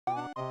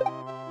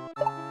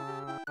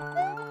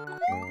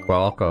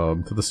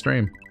Welcome to the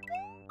stream.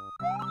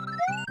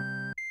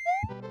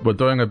 We're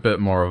doing a bit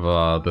more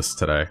of this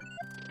today.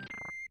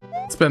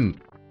 It's been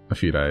a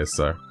few days,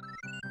 so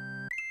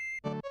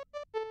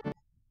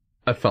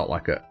I felt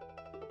like it.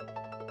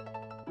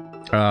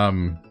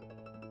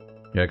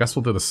 Yeah, I guess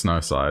we'll do the snow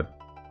side.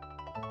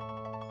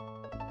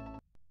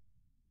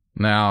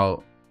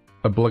 Now,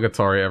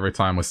 obligatory every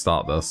time we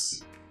start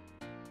this.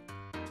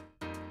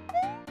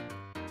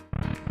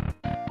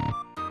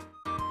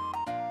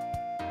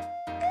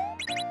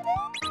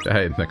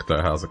 Hey,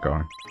 Nicto, how's it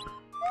going?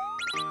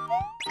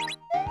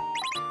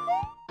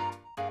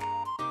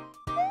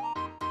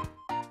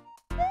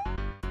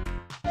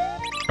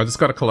 I just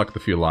gotta collect a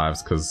few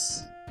lives,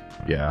 because,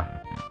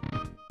 yeah.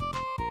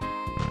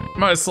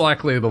 Most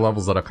likely the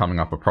levels that are coming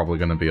up are probably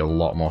going to be a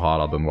lot more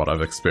harder than what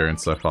I've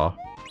experienced so far.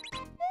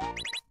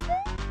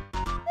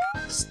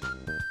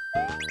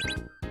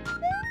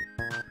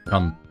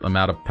 I'm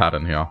out of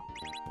pattern here.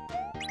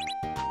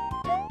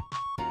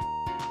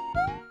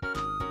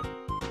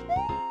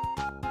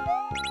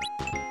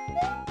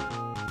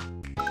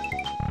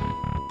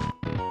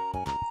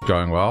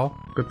 Going well?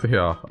 Good to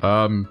hear.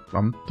 I'm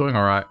doing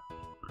alright.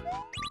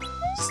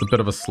 Just a bit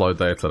of a slow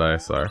day today,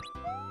 so...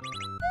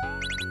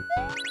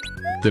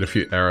 Did a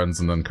few errands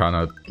and then kind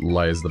of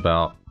lazed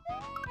about.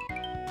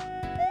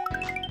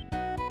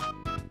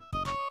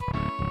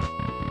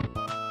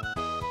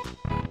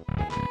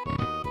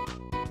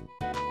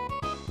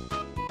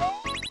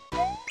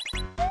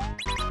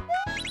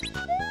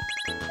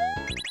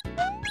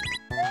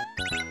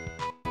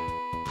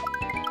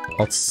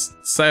 I'll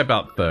say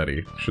about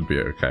 30. Should be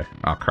okay.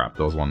 Oh crap,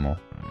 there was one more.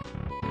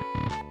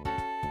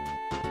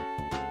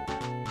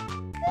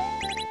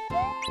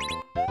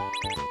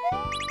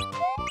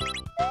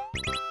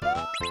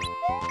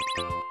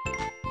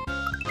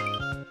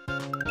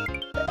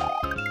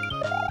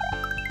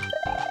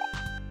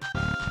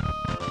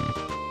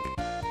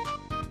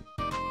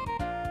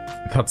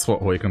 That's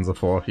what weekends are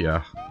for,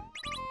 yeah.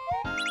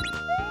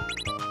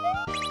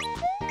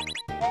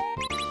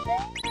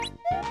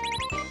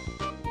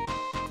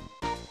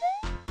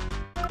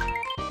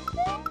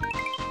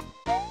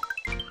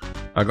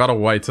 I got a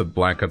weighted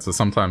blanket, so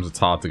sometimes it's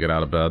hard to get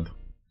out of bed.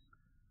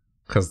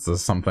 Because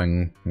there's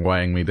something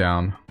weighing me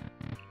down.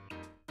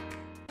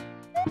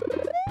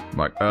 I'm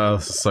like, oh,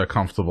 this is so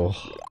comfortable.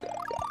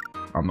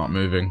 I'm not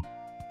moving.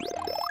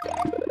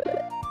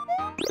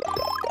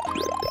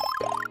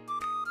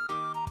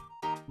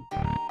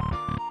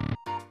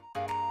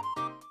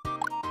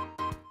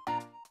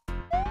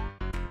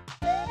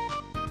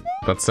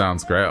 That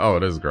sounds great. Oh,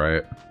 it is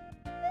great.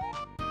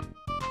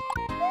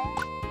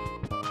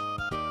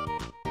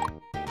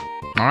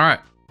 Alright,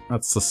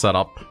 that's the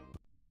setup.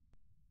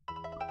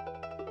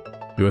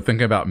 You were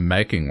thinking about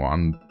making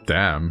one?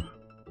 Damn.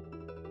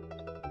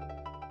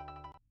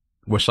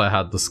 Wish I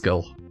had the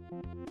skill.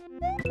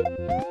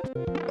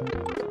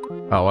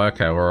 Oh,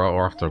 okay, we're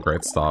off to a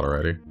great start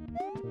already.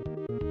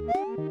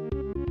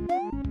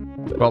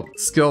 Well,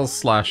 skill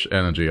slash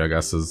energy, I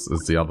guess, is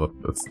the other...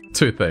 It's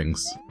two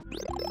things.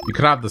 You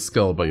can have the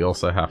skill, but you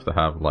also have to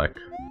have, like,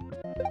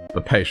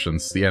 the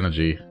patience, the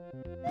energy.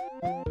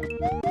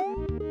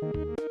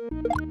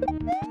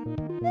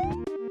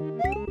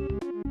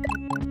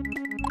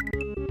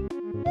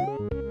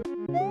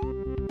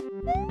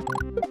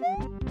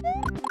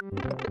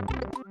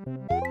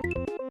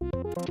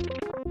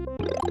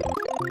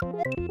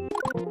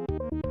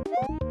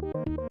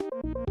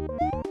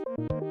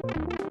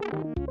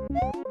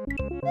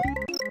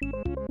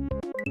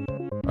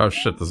 Oh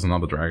shit, there's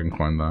another dragon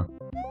coin there.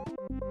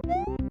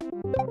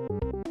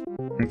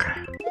 Okay.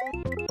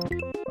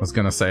 I was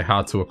gonna say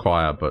how to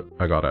acquire, but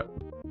I got it.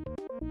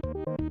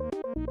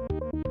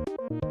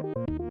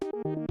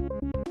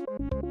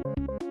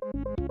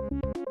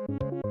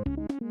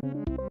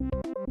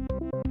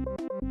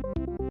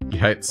 You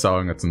hate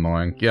sewing, it's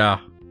annoying. Yeah.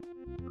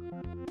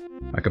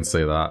 I can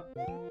see that.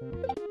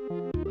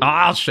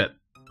 Ah, shit!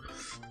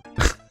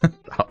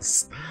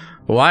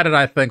 Why did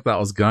I think that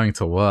was going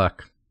to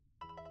work?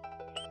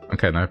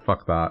 Okay, no,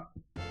 fuck that.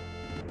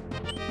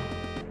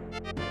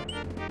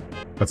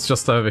 It's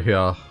just over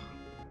here.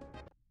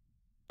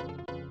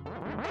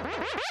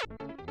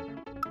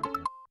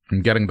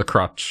 I'm getting the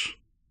crutch.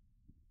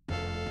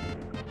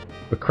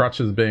 The crutch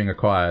is being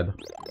acquired.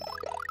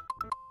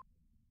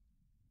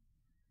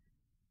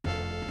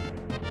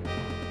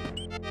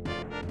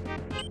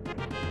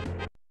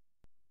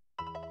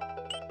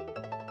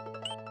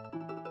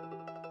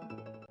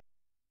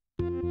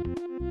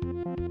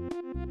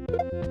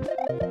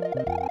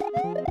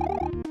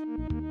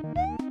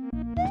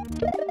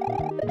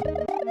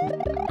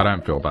 I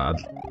don't feel bad.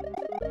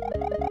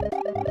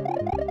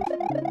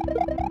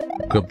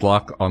 Good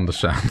luck on the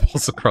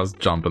shambles across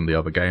Jump and the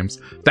other games.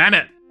 Damn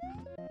it!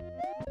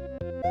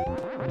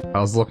 I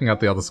was looking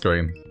at the other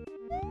screen.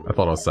 I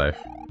thought I was safe.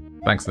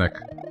 Thanks, Nick.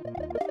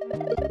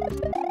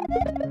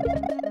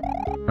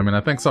 I mean,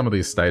 I think some of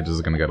these stages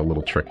are gonna get a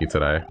little tricky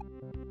today.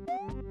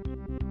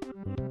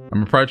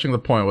 I'm approaching the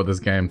point where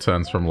this game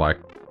turns from, like,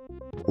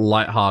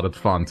 light-hearted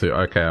fun to,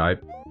 okay,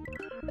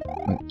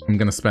 I'm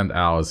gonna spend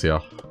hours here.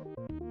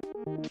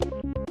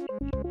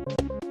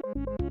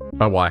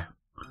 Oh, why?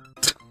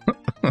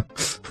 I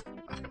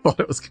thought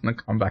it was gonna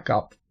come back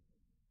up.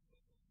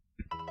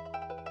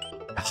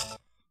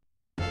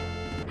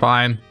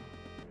 Fine.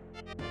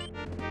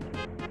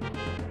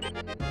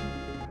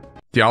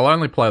 Yeah, I'll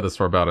only play this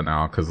for about an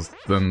hour, because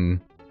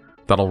then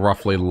that'll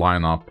roughly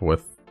line up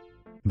with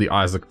the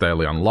Isaac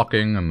Daily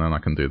unlocking, and then I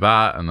can do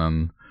that, and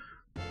then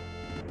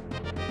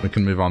we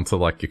can move on to,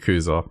 like,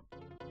 Yakuza.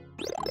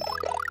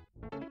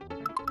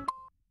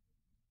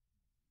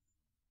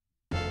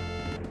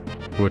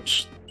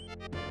 Which,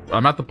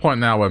 I'm at the point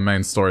now where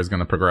main story is going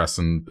to progress,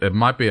 and it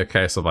might be a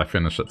case of I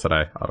finish it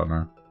today. I don't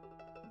know.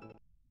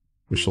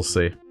 We shall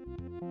see.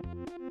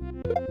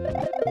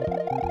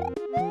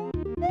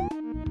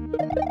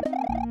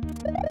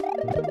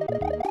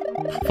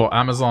 For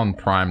Amazon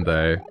Prime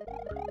Day,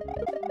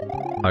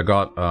 I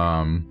got,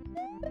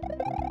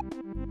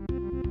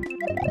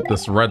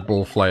 this Red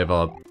Bull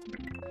flavor.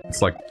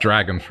 It's like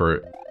dragon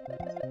fruit.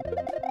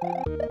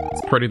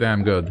 It's pretty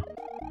damn good.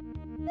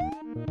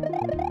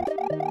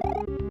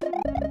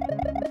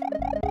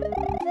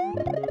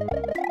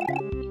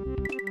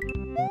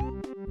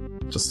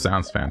 Just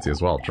sounds fancy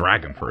as well.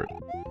 Dragon fruit.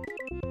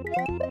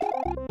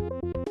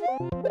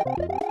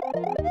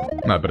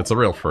 No, but it's a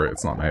real fruit.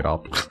 It's not made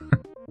up.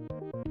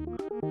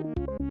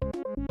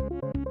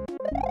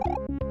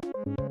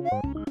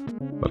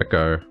 Let it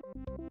go.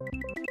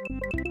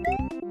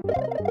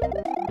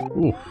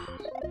 Oof.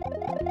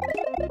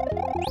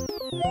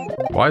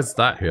 Why is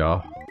that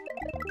here?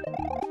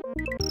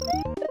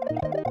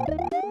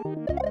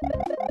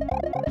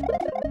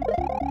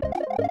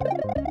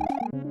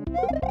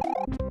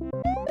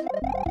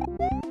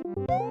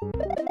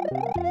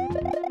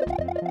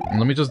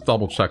 Let me just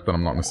double check that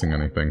I'm not missing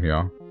anything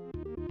here.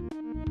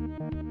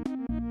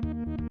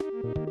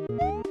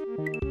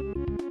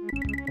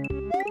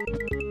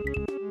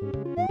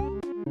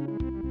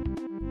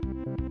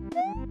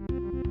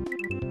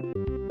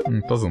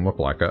 It doesn't look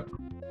like it.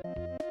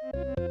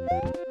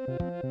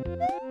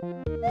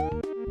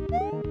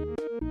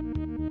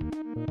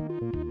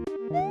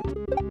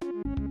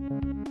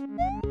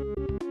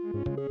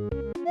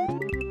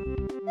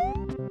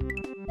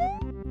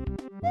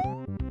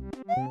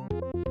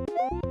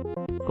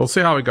 We'll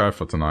see how we go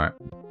for tonight.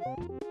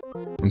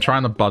 I'm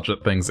trying to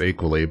budget things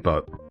equally,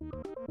 but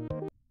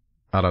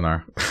I don't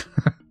know.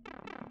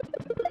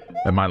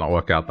 It might not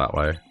work out that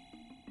way.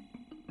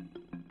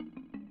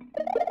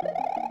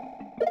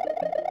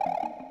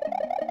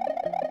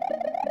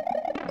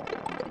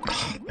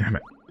 Oh, damn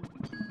it.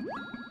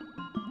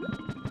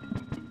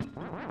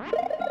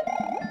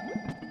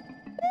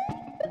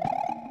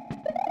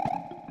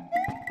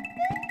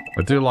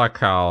 I do like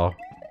how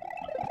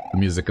the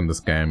music in this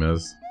game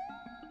is.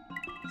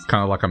 It's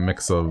kind of like a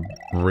mix of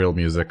real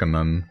music and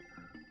then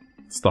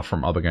stuff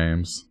from other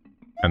games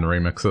and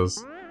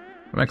remixes.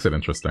 It makes it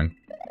interesting.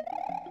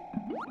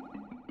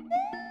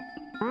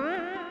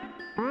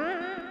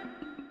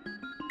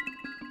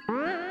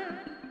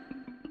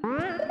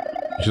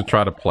 You should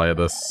try to play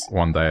this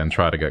one day and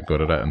try to get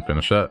good at it and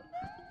finish it.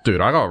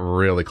 Dude, I got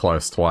really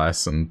close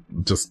twice and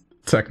just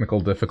technical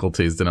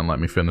difficulties didn't let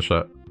me finish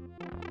it.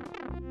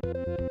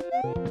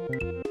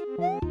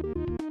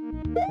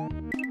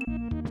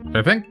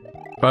 I think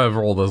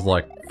overall there's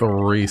like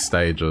 3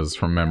 stages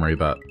from memory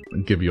that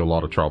give you a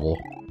lot of trouble.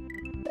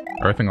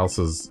 Everything else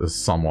is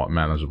somewhat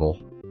manageable.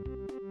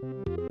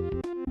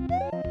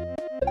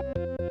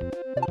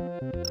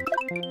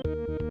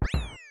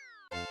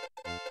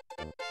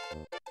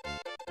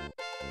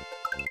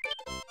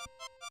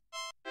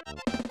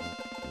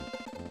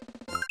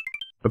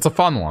 It's a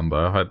fun one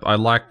though. I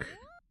like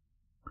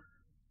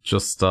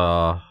just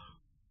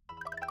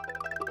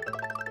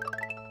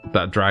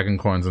that dragon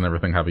coins and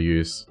everything have a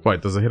use.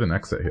 Wait, there's a hidden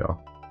exit here.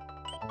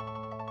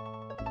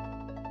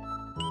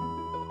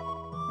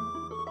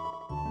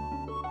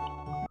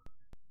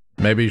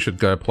 Maybe you should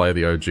go play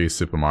the OG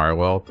Super Mario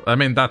World. I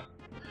mean, that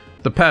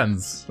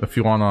depends if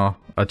you want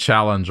a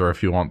challenge or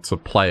if you want to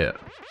play it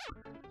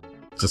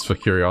just for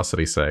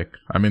curiosity's sake.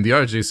 I mean, the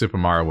OG Super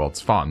Mario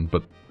World's fun,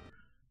 but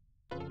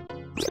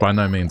it's by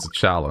no means a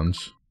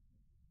challenge.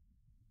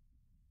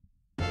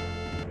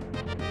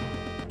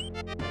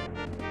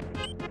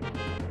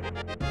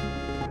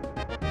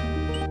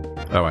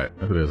 Oh wait,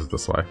 it is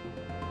this way.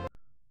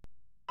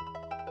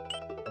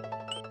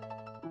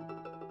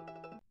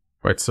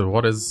 Wait, so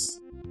what is...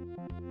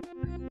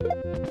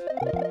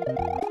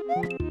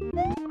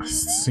 I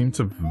seem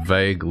to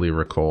vaguely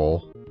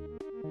recall.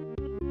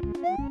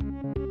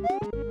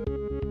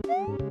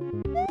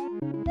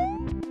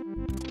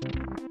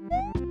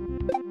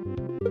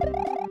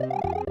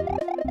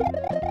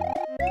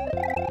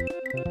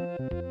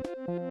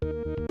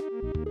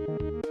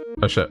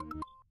 Oh shit.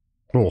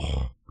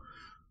 Oh.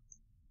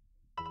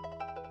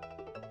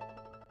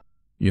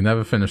 You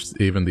never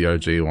finished even the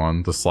OG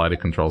one. The slidey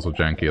controls were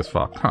janky as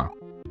fuck. Huh.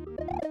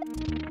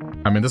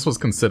 I mean, this was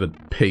considered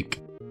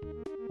peak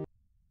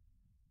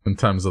in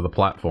terms of the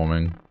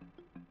platforming.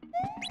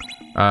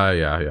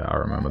 Yeah, I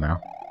remember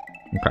now.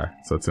 Okay,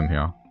 so it's in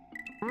here.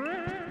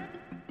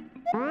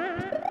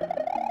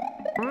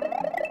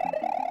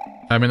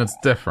 I mean, it's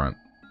different.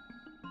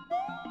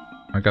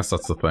 I guess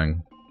that's the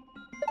thing.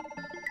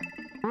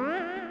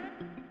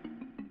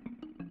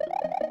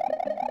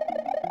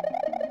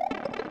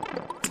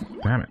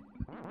 Damn it.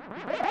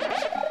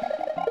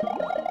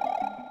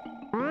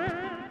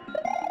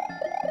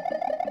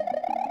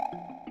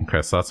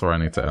 Okay, so that's where I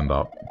need to end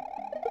up.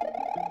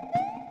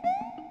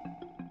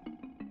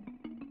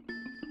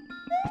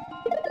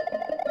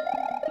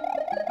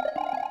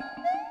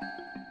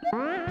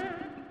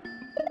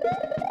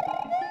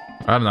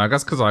 I don't know, I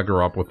guess because I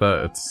grew up with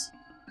it, it's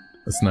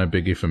no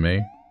biggie for me.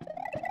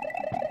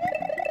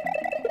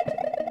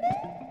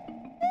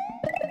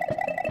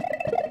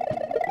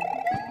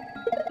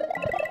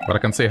 But I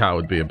can see how it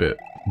would be a bit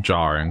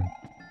jarring.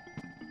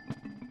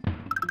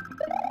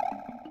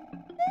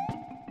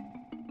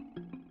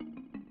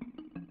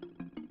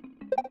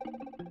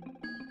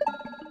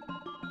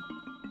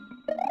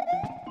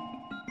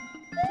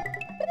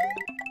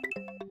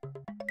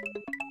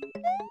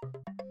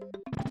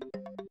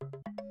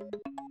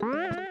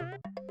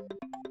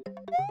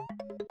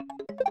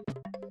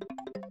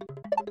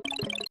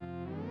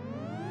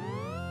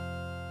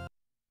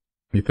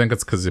 You think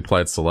it's because you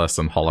played Celeste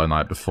and Hollow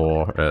Knight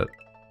before it?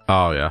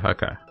 Oh yeah,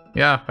 okay.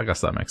 Yeah, I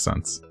guess that makes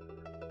sense.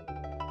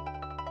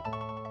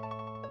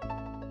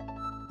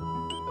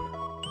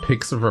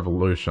 Peaks of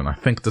Revolution. I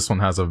think this one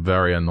has a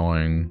very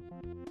annoying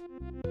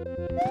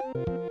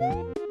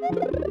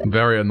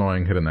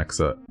hidden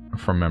exit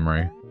from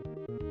memory.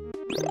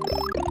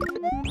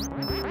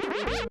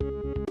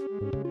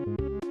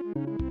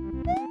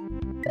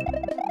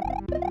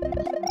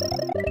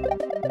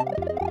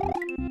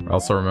 I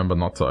also remember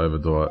not to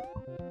overdo it.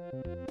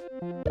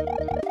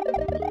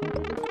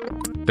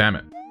 Damn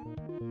it.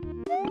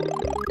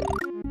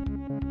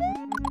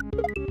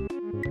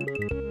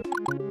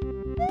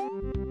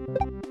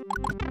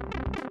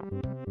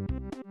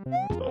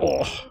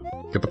 Oh,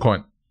 get the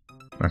coin.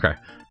 Okay.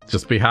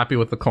 Just be happy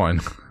with the coin.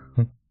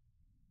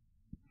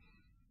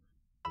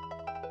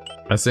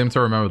 I seem to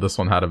remember this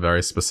one had a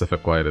very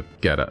specific way to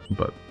get it,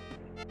 but...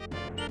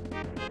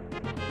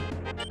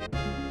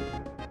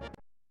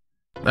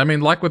 I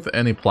mean, like with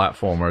any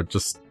platformer,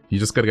 you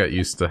just gotta get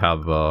used to how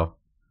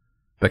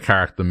the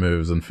character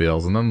moves and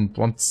feels, and then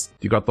once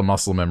you got the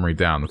muscle memory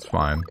down, it's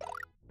fine.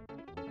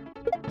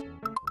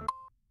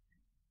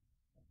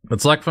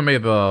 It's like for me,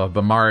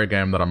 the Mario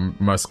game that I'm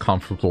most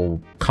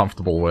comfortable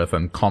with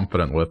and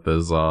confident with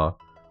is the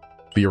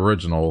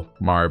original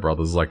Mario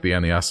Brothers, like the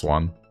NES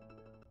one.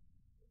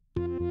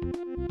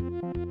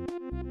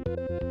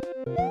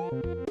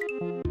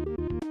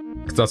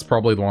 Because that's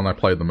probably the one I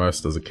played the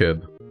most as a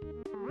kid.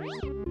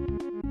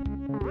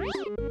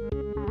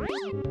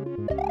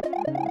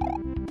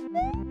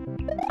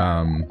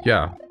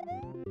 Yeah.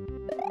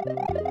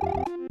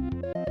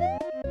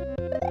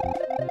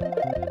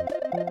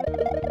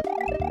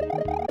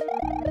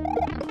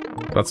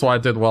 That's why I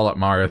did well at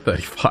Mario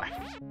 35.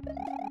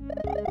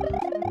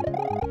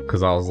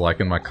 Because I was like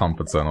in my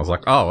comfort zone. I was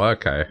like, oh,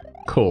 okay,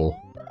 cool.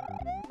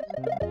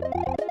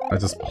 I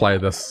just play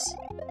this.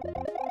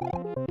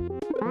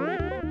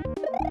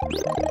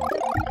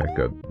 Okay,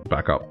 good.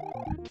 Back up.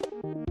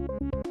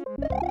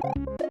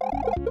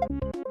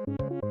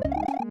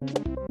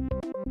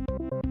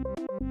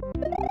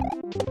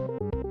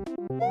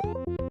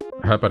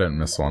 I hope I didn't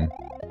miss one.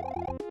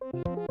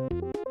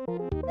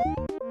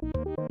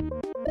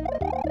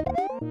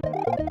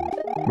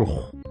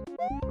 Ugh.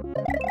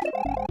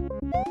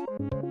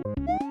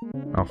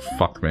 Oh,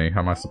 fuck me.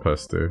 How am I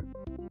supposed to?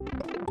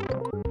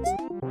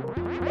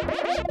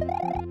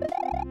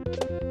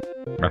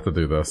 I have to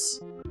do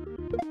this.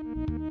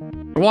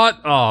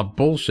 What? Oh,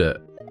 bullshit.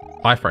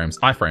 Iframes.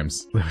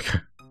 Iframes. There we go.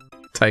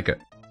 Take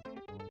it.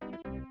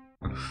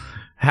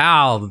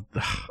 How?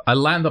 I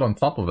landed on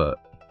top of it.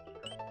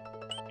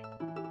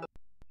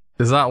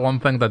 Is that one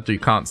thing that you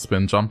can't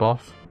spin jump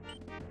off?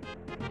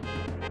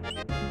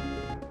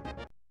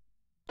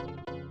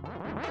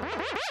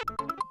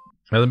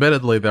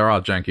 Admittedly, there are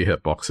janky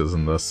hitboxes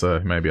in this, so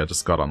maybe I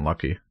just got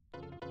unlucky.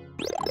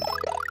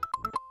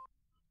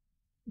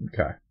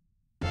 Okay.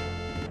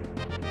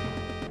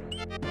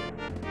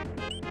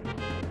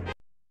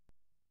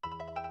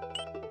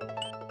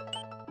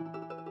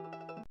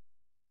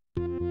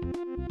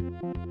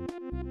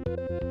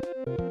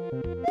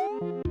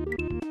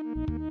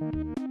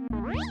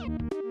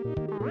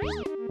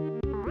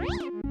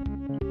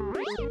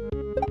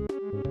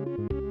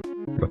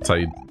 That's how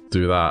you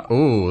do that.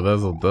 Ooh,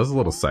 there's a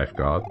little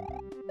safeguard.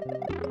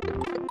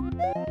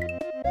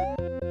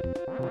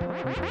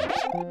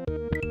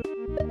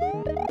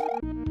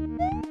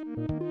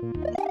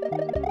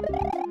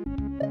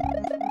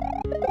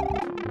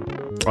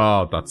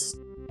 Oh, that's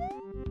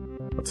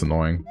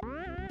annoying.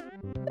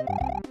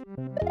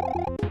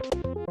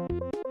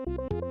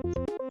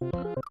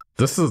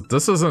 This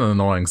is an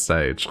annoying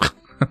stage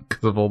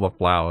because of all the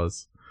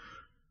flowers.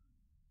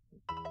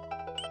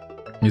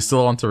 You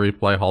still want to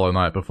replay Hollow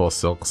Knight before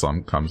Silk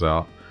Song comes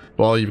out?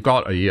 Well, you've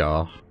got a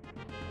year.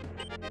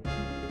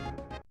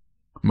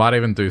 Might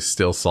even do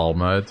Steel Soul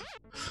mode.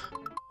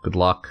 Good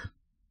luck.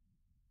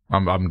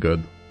 I'm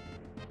good.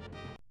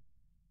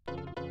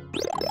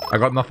 I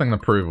got nothing to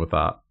prove with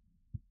that.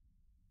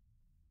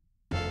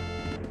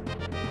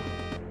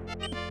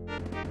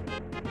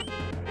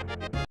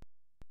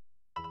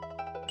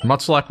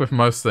 Much like with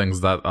most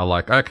things that are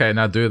like, okay,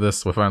 now do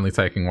this with only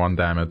taking 1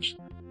 damage.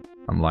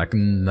 I'm like,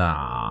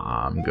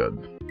 nah, I'm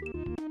good.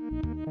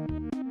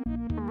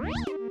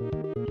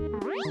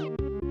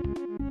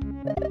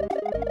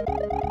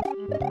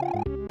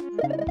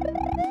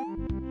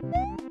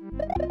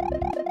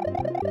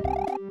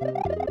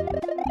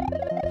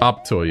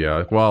 Up to a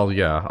year. Well,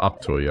 yeah,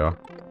 up to a year.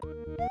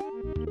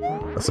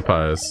 I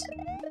suppose.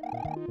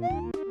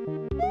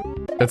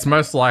 It's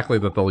most likely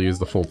that they'll use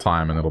the full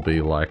time and it'll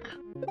be like...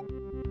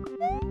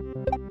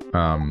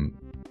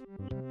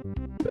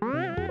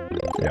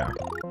 yeah.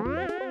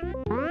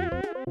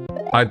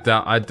 I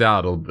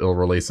doubt it'll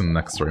release in the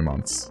next 3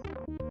 months.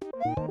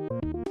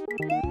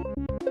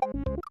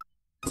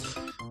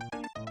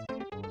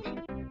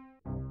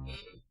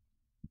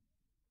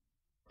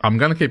 I'm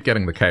gonna keep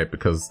getting the cape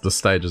because the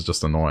stage is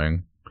just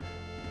annoying.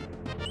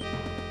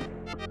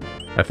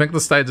 I think the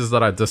stages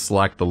that I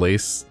dislike the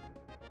least...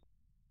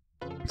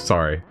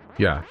 Sorry,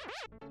 yeah.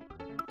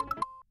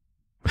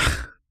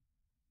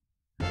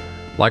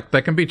 Like,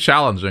 they can be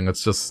challenging,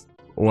 it's just...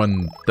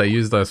 when they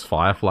use those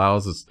fire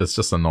flowers, it's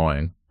just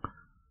annoying.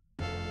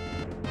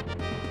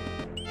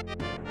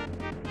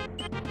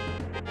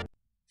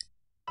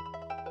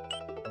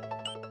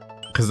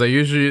 Because they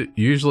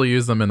usually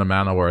use them in a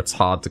manner where it's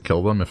hard to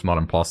kill them, if not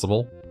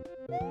impossible.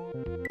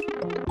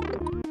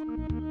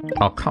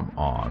 Oh, come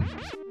on.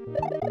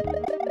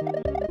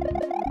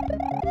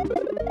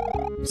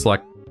 It's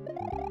like...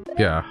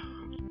 yeah.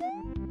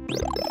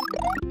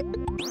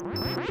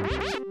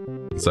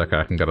 It's okay,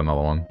 I can get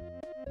another one.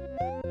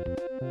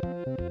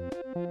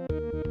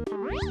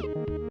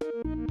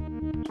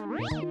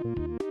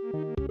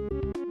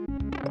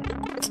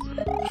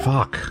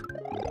 Fuck.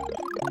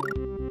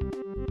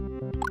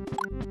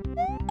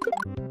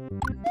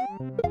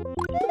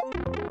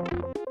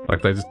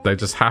 Like, they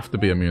just have to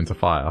be immune to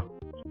fire.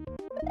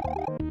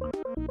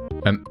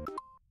 And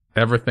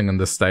everything in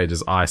this stage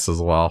is ice as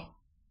well.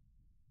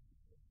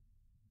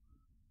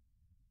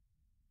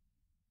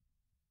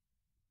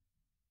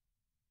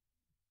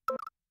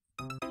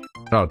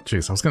 Oh,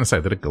 jeez, I was gonna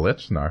say, did it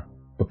glitch? No.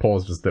 The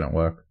pause just didn't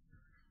work.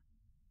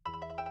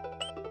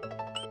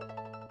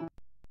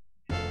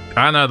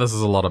 I know this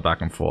is a lot of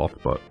back and forth,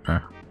 but eh.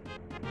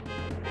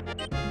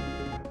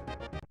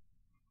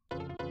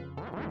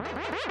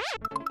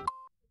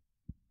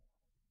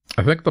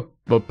 I think the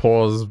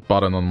pause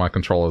button on my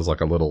controller is like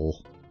a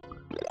little...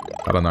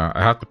 I don't know,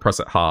 I have to press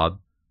it hard.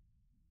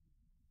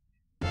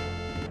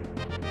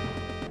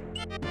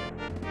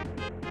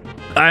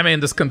 I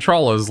mean, this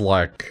controller is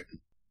like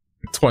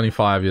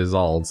 25 years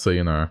old, so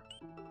you know.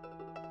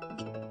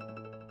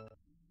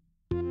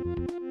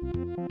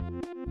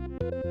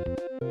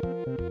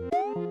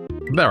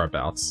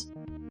 Thereabouts.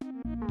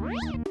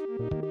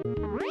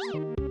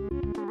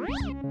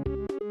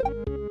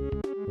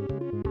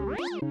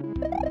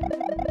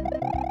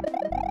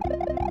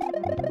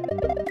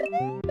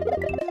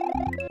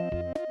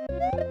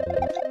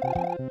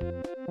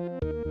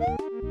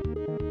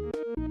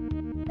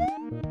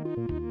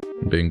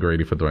 Being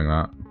greedy for doing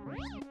that.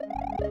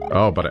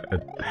 Oh, but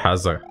it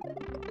has a...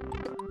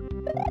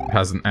 it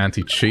has an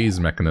anti-cheese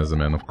mechanism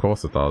in, of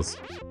course it does.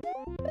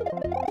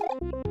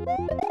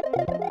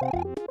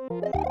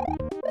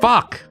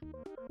 Fuck!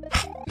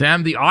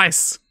 Damn the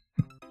ice!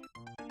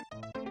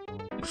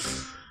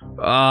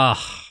 Ugh.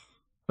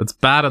 It's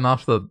bad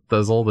enough that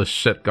there's all this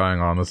shit going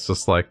on, it's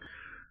just like...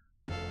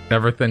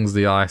 everything's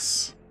the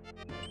ice.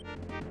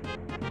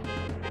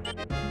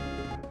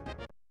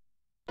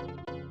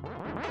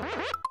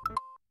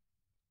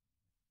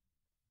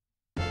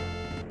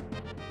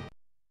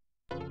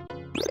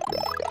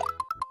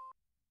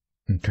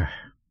 Okay.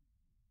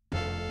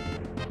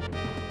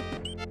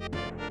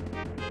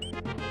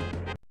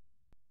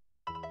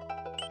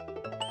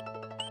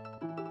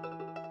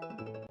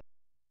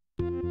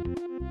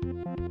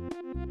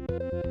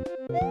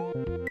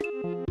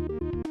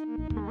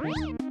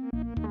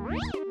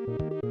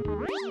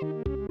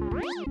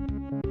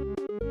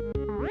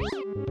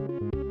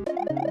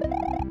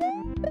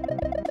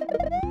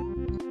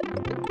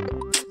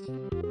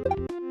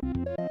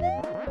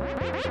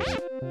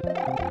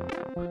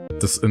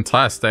 This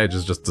entire stage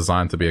is just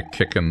designed to be a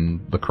kick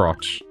in the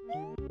crotch.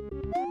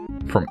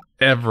 From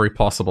every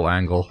possible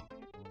angle.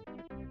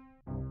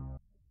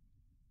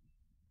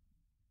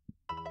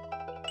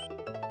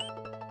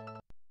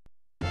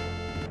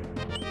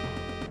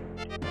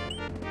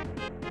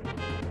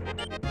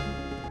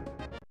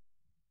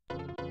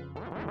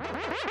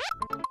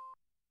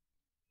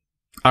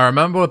 I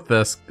remember with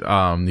this,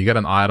 you get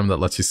an item that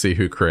lets you see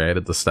who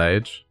created the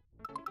stage.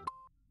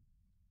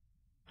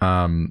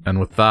 And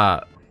with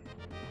that...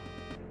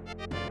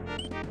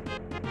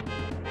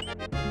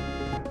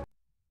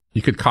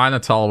 you could kind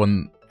of tell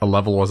when a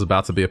level was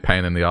about to be a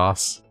pain in the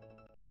ass.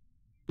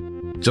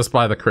 just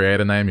by the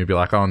creator name, you'd be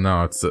like, oh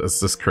no, it's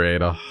this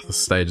creator. The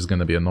stage is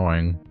gonna be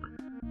annoying.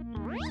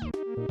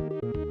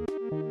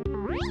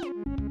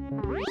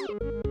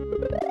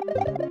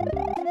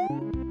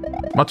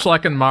 Much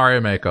like in Mario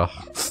Maker.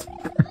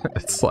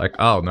 It's like,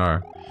 oh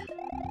no.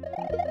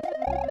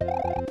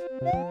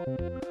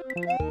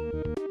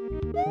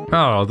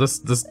 Oh, this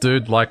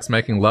dude likes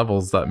making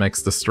levels that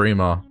makes the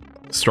streamer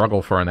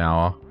struggle for an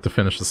hour to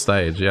finish the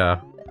stage, yeah.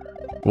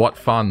 What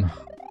fun.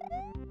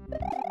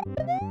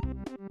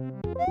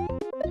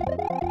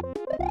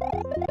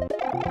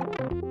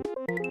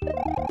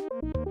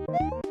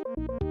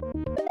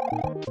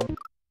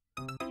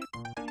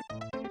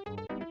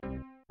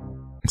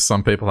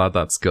 Some people have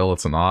that skill,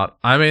 it's an art.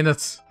 I mean,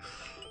 it's...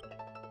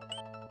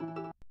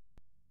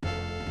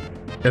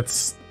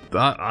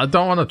 I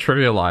don't want to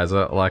trivialize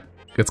it, like,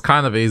 it's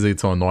kind of easy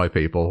to annoy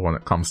people when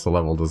it comes to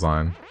level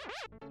design.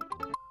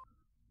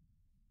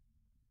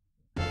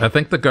 I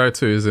think the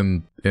go-tos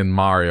in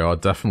Mario are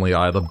definitely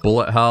either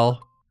bullet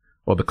hell,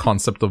 or the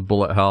concept of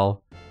bullet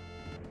hell,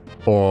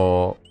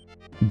 or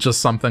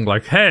just something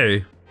like,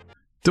 hey,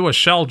 do a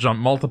shell jump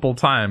multiple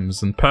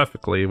times and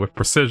perfectly with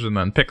precision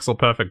and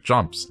pixel-perfect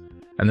jumps.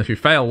 And if you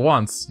fail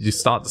once, you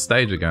start the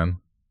stage again.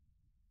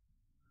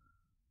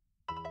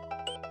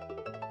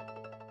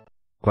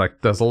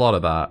 Like, there's a lot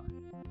of that.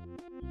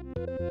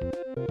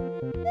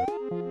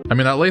 I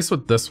mean, at least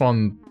with this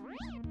one,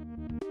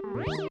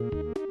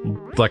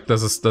 like,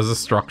 there's a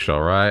structure,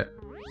 right?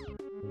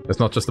 It's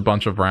not just a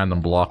bunch of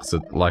random blocks.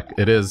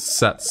 It is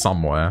set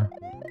somewhere.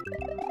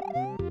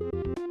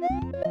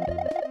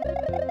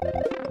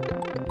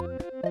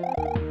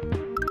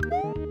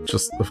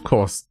 Just, of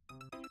course,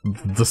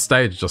 the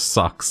stage just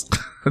sucks.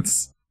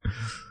 It's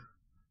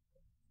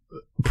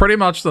pretty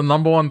much the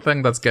number one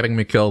thing that's getting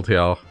me killed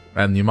here,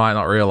 and you might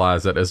not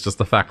realize it, is just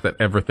the fact that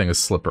everything is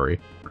slippery.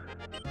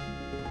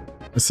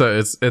 So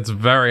it's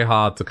very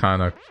hard to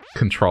kind of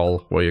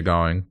control where you're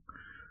going.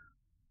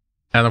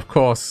 And of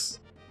course,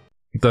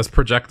 there's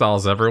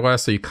projectiles everywhere,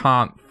 so you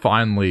can't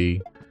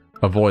finally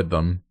avoid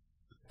them.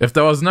 If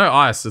there was no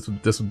ice,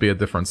 this would be a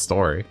different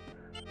story.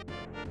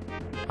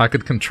 I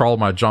could control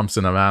my jumps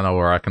in a manner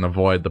where I can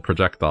avoid the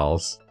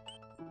projectiles.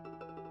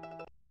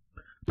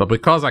 But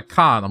because I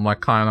can't, I'm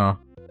like kinda...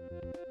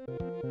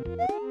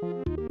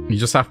 You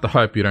just have to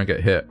hope you don't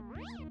get hit.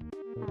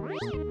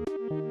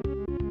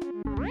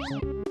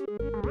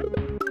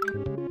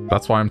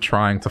 That's why I'm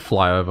trying to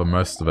fly over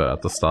most of it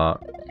at the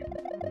start.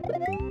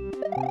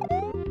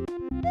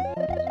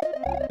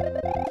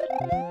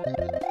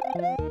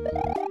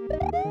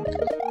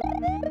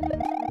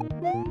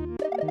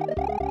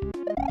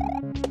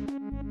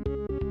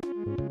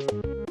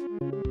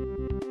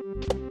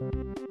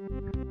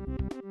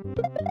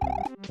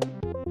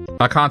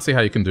 I can't see how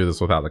you can do this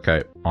without the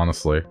cape,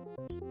 honestly.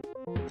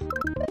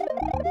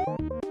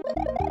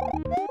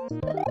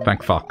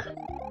 Thank fuck.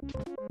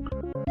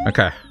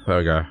 Okay, there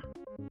we go.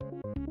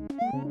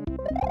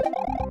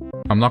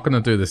 I'm not gonna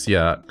do this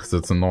yet, because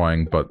it's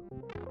annoying, but...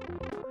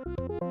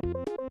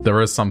 There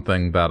is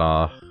something that,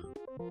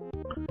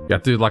 you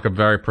have to do like a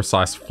very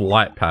precise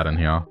flight pattern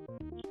here.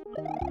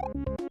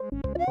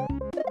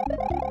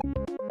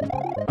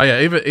 Oh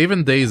yeah,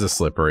 even these are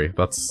slippery.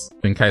 That's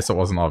in case it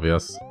wasn't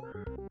obvious.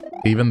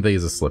 Even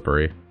these are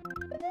slippery.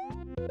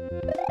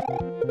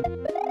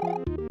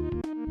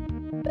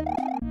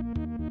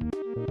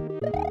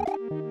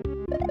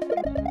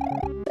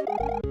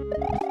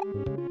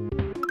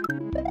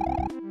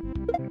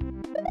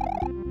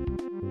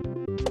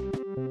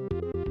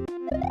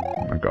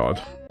 Oh my god.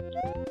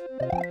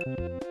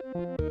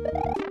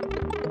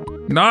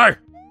 No!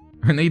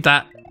 I need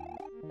that.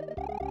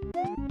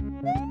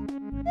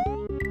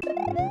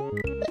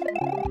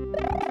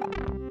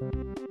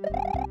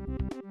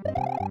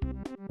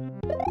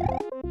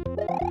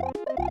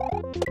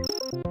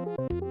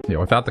 Yeah,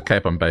 without the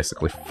cape, I'm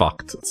basically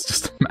fucked. It's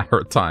just a matter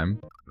of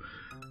time.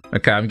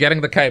 Okay, I'm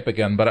getting the cape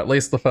again, but at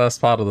least the first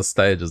part of the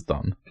stage is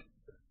done.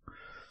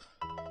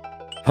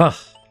 Huh.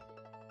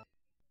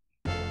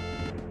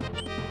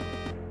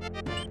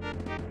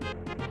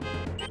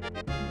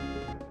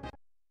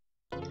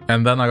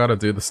 And then I gotta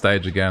do the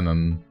stage again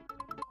and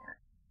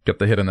get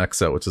the hidden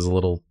exit, which is a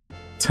little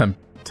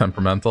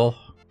temperamental.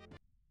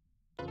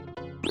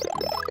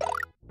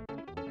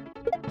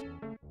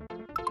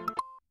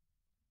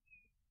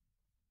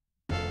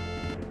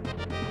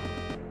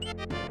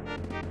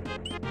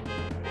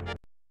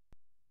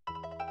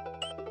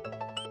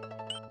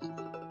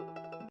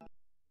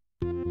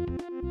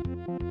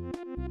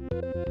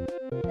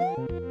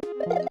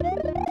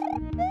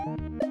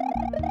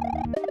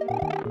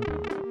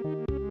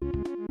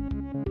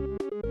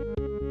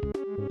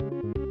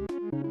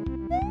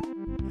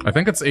 I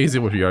think it's easy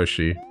with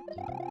Yoshi.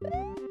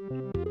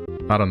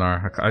 I don't know.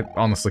 I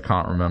honestly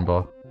can't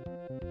remember.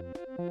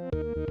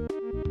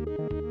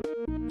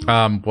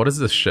 What is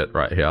this shit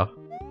right here?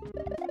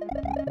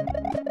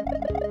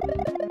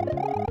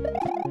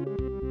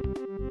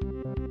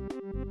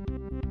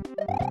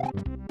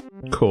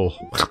 Cool.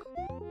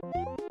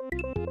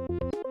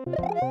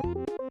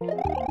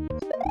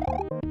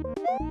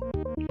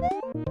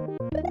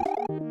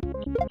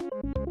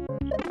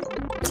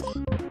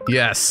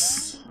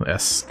 Yes.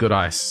 Yes, good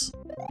ice.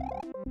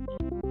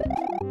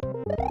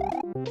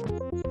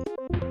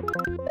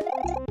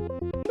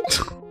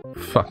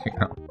 Fucking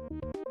hell.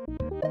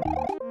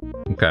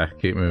 Okay,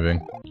 keep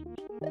moving.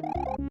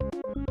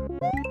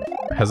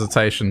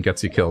 Hesitation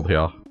gets you killed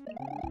here.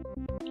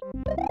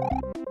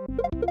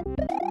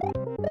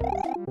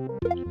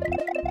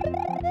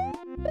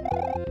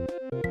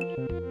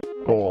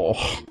 Oh.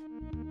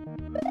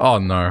 Oh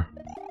no.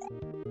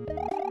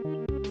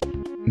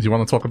 Do you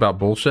want to talk about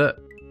bullshit?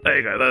 There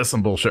you go, there's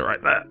some bullshit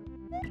right there.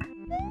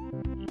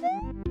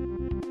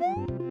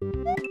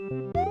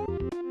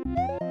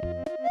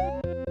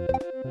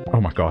 Oh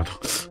my god.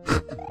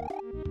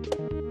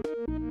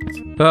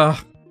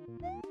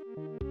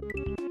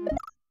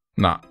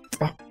 Nah.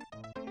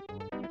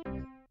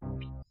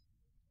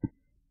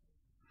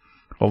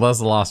 Well, there's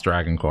the last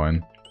dragon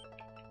coin.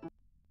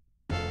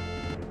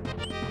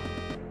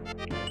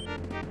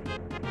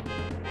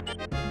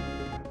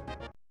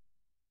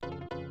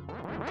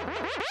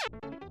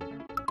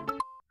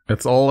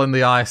 It's all in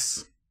the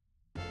ice.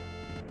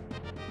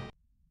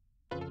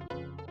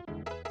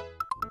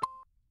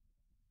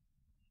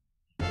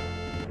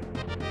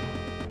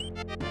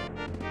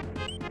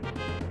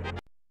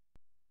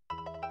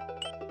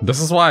 This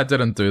is why I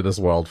didn't do this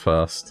world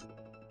first.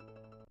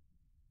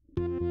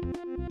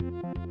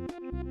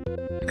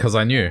 Because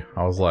I knew.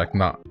 I was like,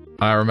 nah,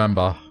 I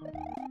remember.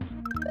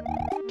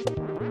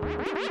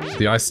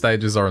 The ice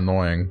stages are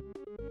annoying.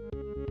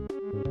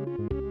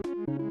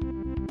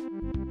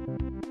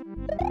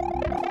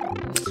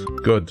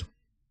 Good.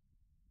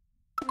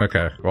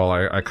 Okay, well,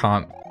 I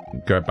can't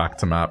go back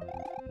to map.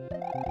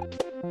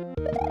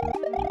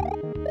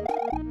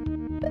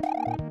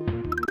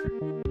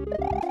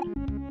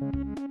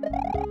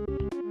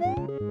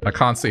 I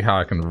can't see how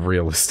I can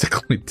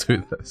realistically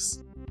do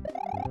this.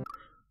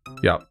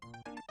 Yep.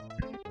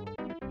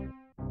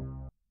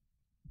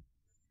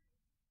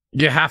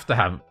 You have to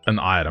have an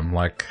item,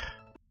 like...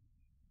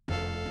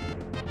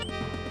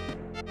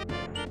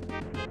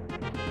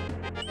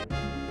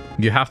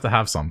 You have to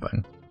have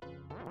something.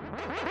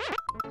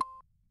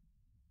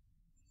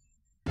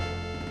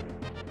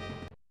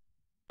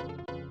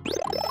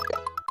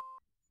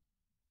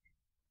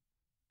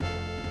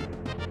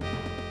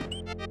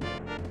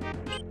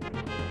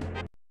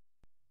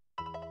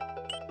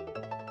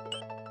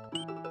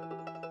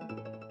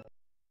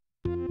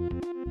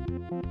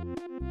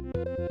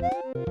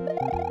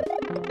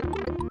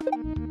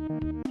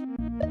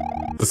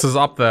 This is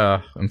up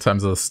there in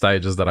terms of the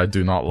stages that I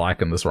do not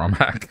like in this ROM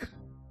hack.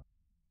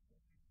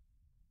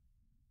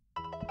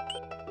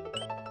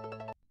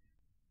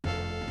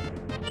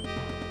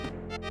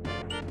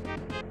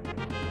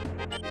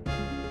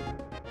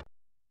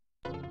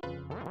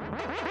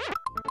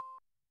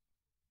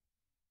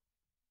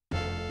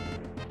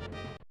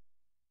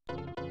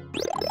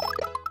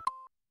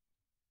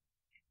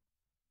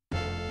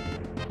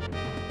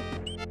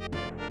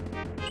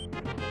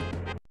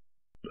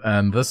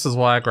 And this is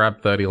why I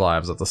grabbed 30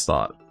 lives at the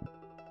start.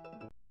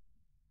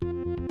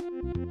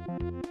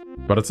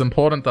 But it's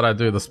important that I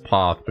do this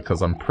path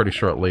because I'm pretty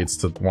sure it leads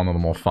to one of the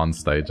more fun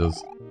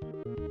stages.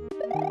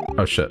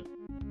 Oh shit.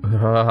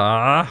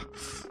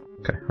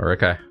 Okay, we're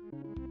okay.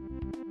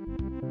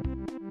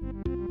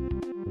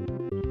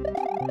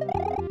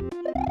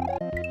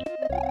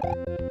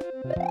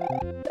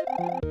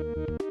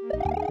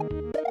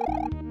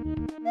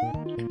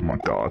 Oh my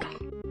god.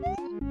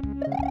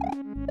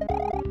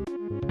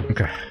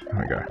 Okay, there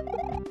we go.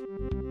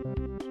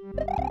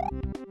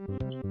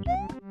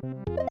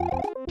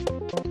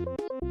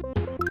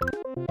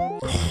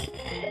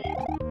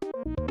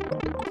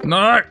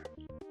 No!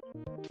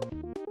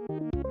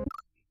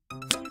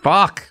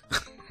 Fuck!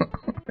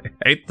 I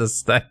hate this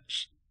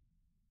stage.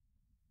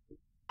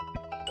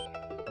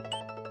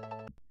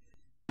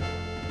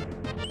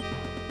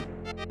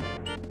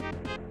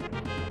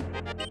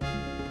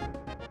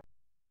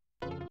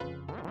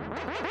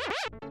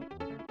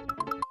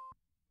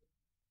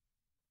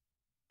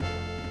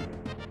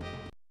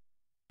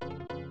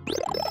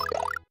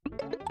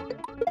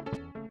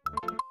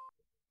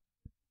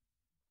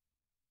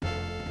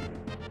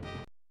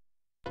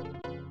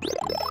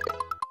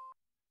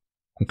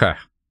 Okay.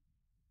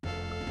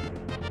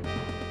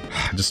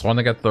 I just want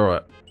to get through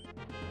it.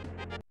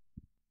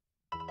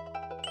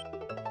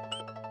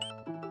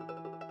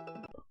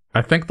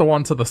 I think the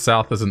one to the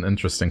south is an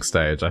interesting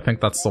stage. I think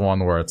that's the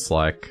one where it's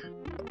like...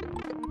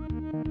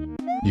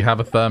 You have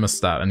a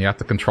thermostat and you have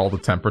to control the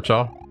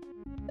temperature.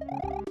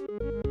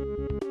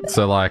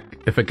 So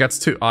like, if it gets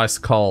too ice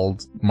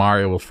cold,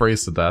 Mario will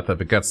freeze to death.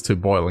 If it gets too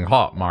boiling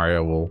hot,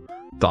 Mario will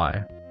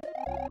die.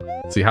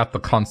 So you have to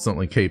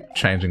constantly keep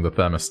changing the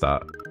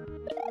thermostat.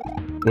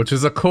 Which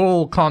is a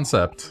cool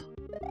concept.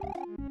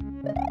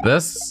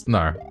 This?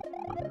 No.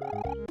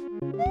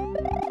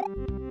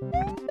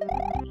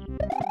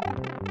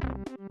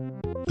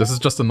 This is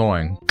just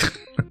annoying.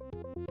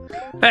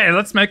 Hey,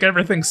 let's make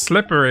everything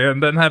slippery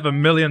and then have a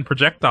million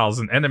projectiles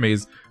and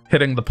enemies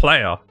hitting the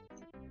player.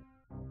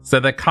 So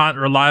they can't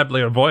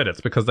reliably avoid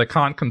it because they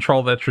can't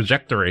control their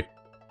trajectory.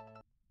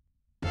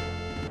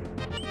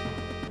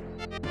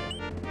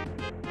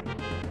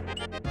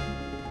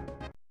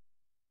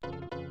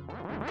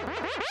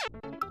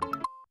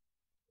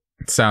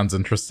 It sounds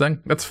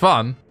interesting. It's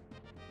fun.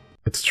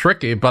 It's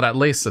tricky, but at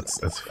least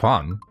it's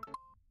fun.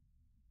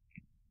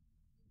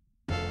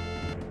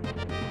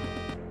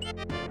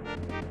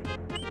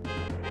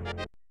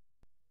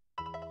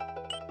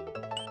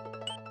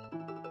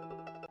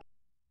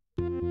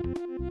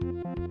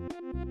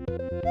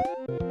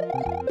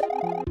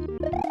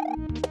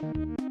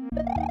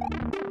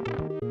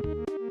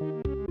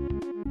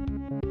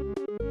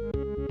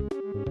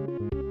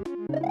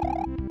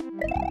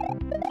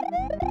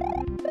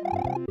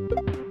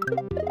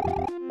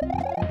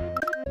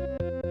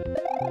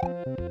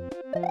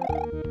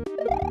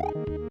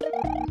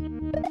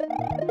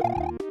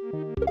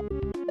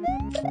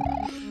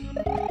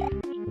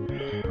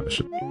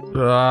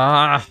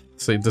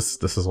 See, this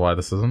is why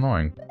this is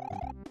annoying.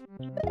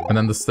 And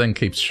then this thing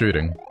keeps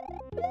shooting.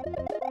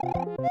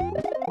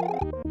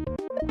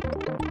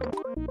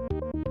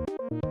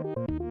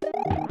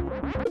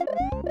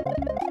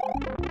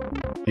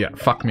 Yeah,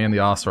 fuck me in the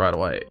ass right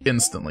away.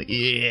 Instantly.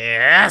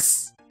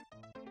 Yes!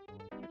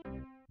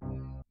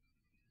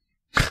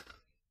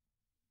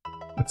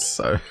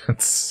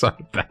 it's so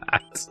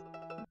bad.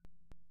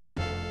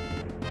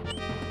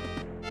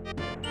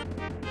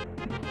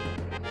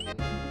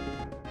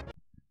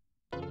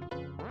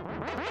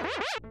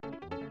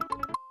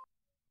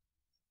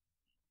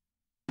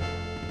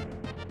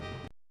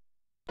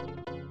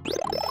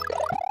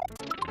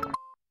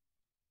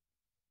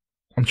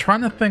 I'm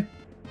trying to think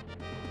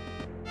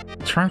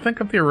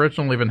if the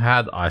original even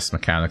had ice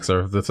mechanics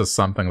or if this is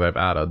something they've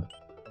added.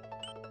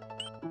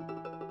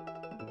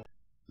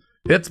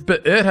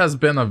 It has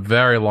been a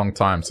very long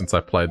time since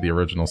I played the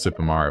original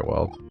Super Mario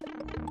World.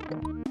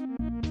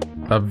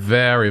 A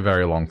very,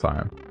 very long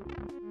time.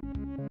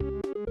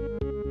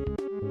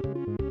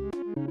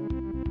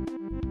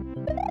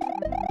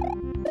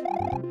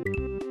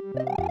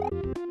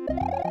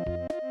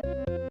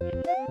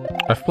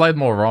 I've played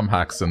more ROM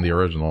hacks than the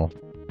original.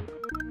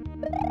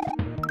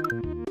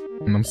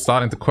 And I'm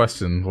starting to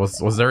question,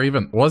 was there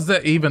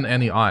even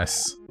any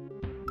ice?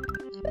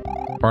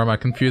 Or am I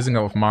confusing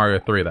it with Mario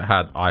 3 that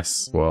had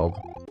Ice World?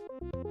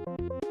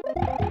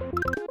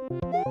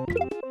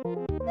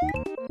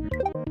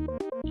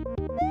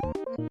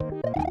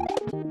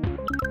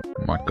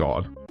 Oh my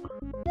god.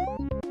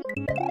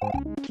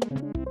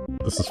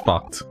 This is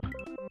fucked.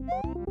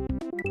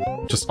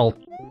 Just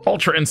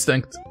Ultra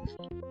Instinct.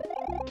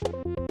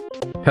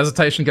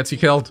 Hesitation gets you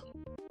killed.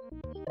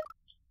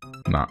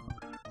 Nah.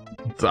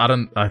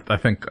 I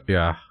think,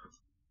 yeah.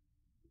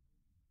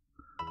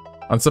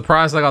 I'm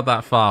surprised I got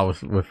that far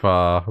with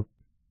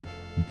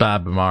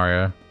Bad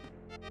Mario.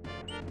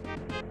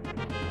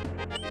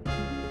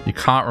 You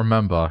can't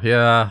remember,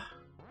 yeah.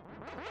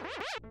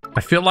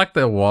 I feel like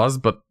there was,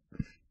 but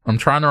I'm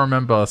trying to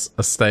remember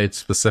a stage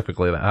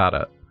specifically that had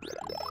it.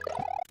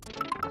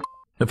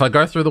 If I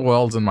go through the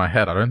worlds in my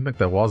head, I don't think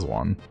there was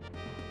one.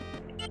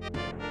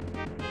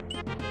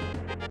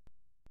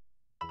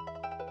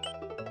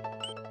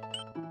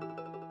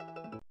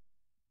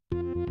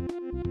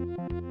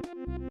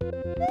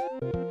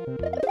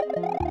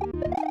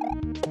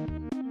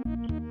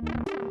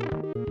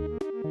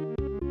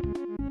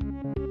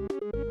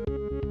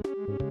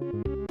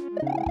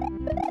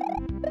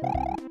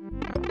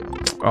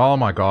 Oh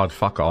my god,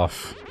 fuck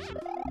off.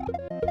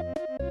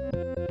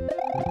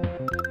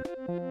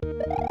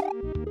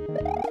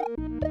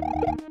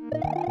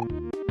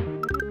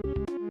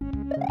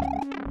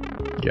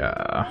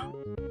 Yeah.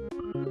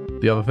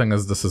 The other thing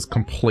is this is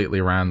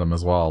completely random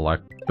as well,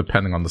 like,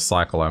 depending on the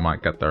cycle I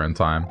might get there in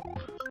time.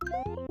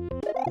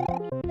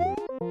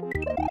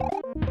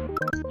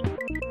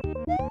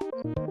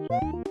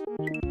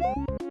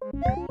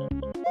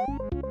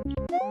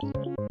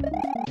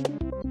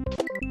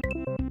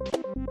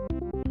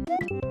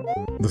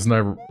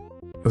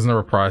 There's no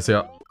reprise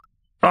yet.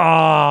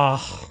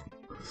 Ah!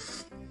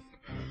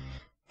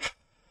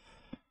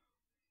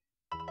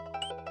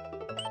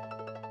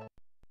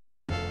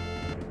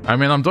 I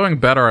mean, I'm doing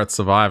better at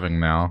surviving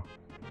now.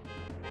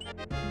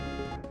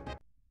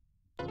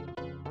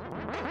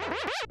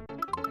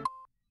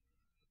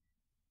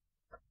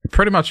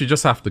 Pretty much you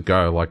just have to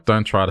go. Like,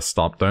 don't try to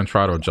stop. Don't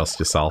try to adjust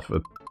yourself.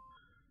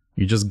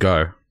 You just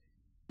go.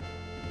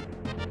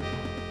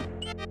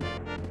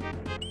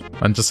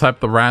 And just hope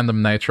the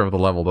random nature of the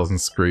level doesn't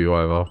screw you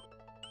over.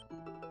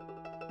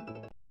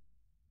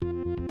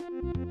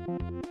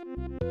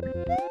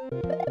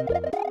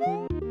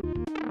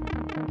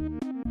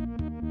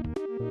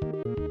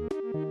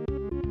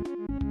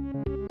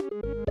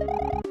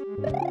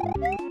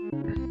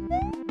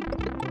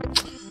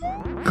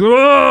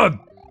 Good!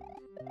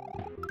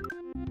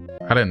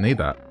 I didn't need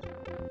that.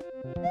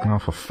 Oh,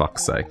 for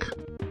fuck's sake.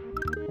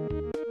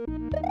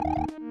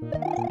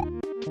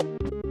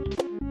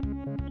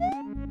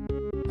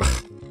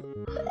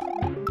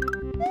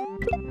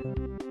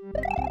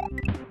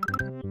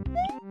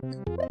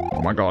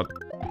 Oh my god.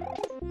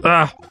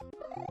 Ah!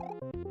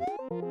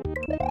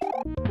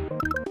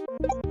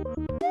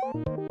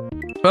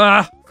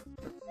 Ah!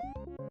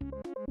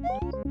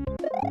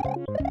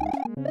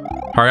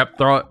 Hurry up,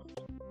 throw it.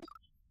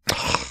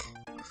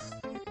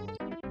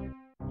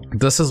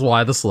 This is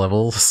why this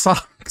level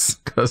sucks,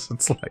 because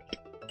it's like...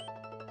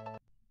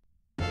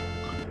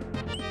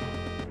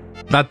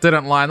 That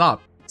didn't line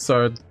up,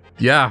 so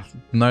yeah,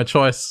 no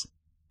choice.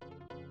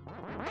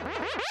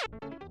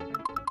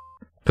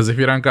 Because if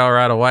you don't go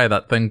right away,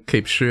 that thing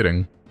keeps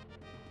shooting.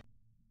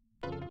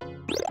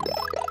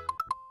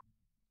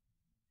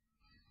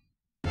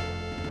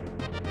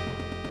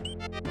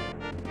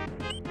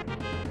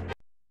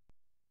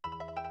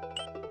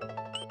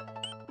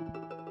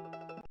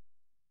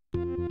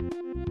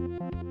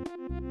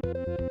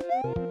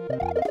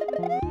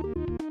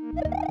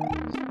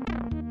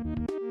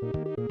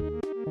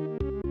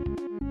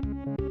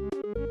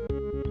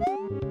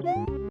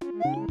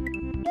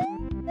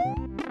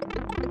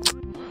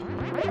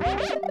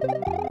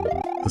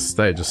 This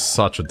stage is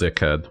such a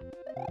dickhead.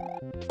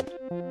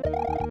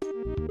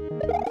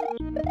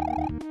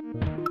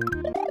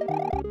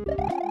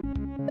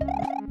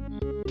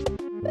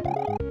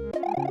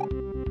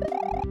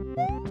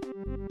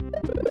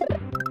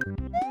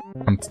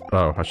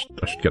 Oh, I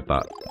should get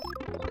that.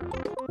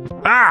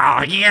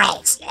 Ah,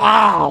 yes!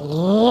 Ah,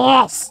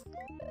 yes!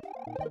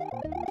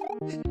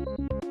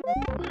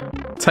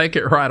 Take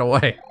it right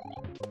away.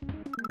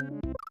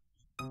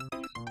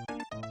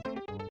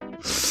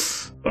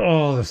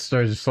 Oh, this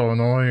stage is so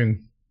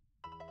annoying.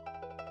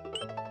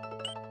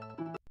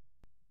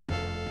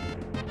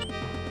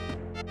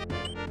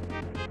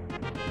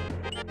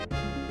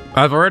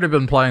 I've already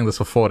been playing this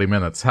for 40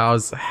 minutes. How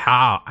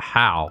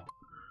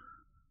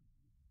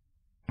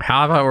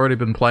have I already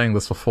been playing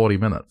this for 40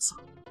 minutes?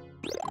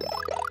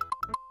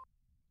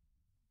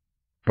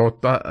 Oh,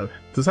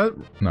 does that...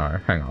 No,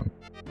 hang on.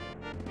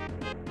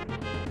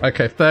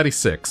 Okay,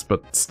 36,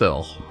 but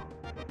still.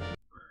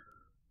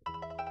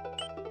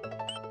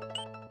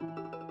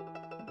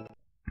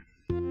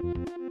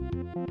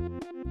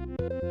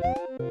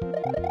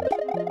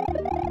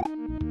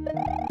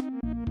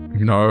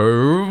 No.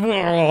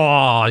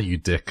 Oh, you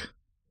dick.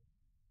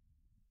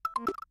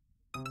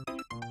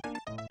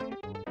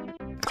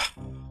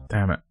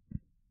 Damn it.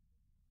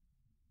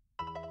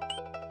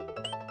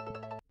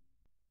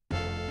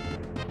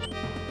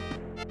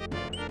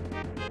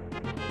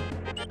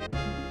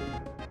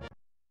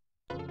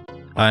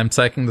 I am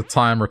taking the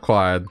time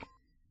required.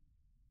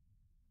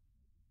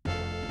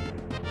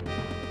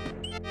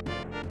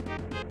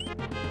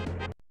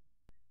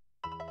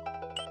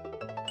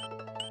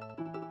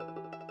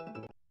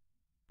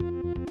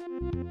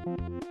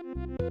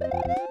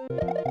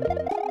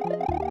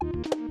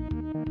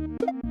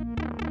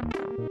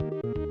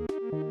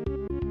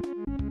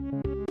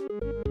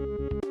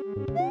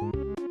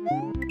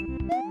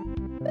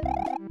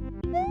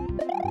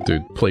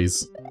 Dude,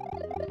 please.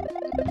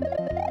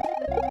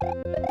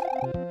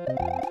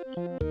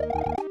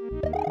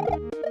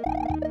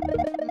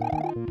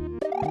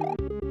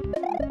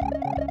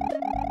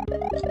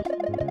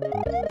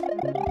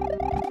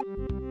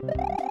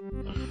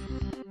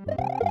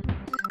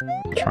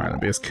 Trying to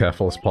be as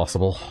careful as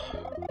possible.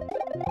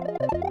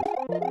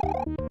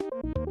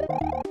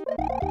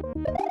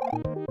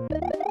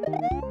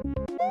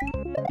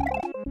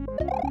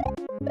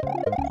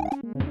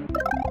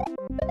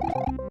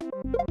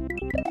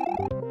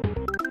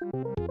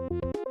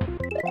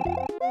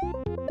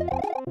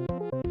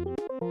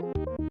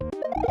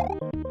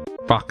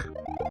 Fuck.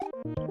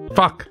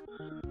 Fuck.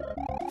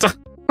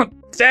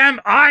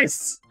 Damn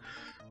ice!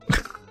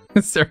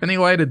 Is there any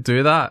way to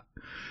do that?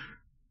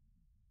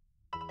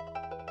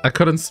 I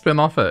couldn't spin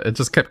off it. It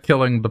just kept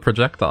killing the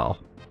projectile.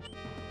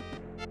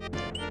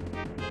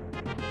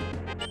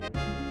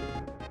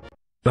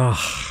 Ugh.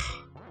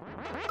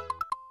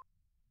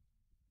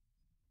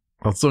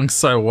 I was doing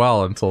so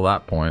well until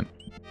that point.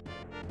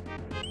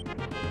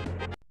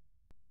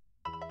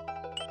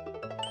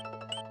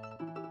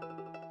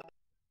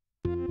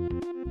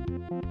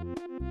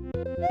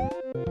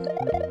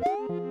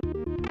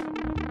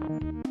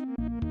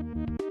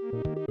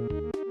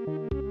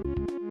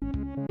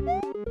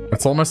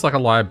 It's almost like a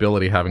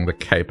liability having the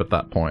cape at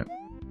that point.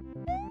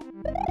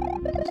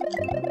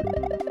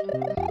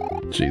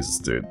 Jesus,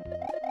 dude.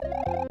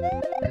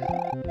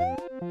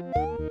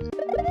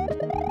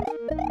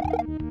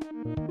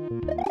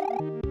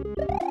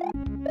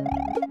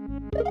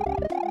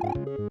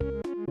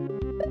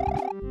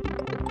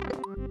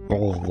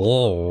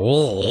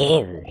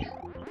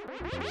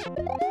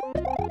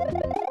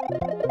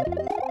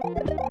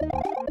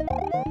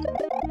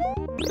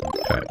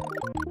 Okay.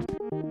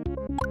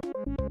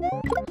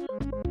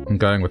 I'm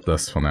going with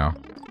this for now.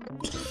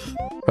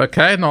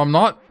 Okay, no I'm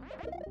not.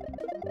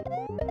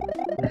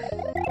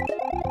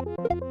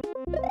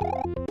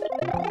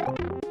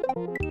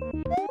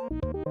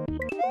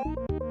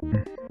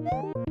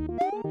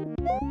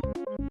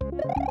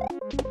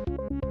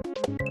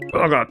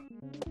 Oh god.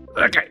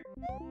 Okay.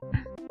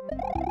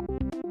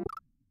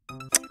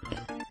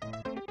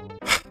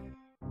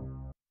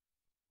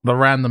 The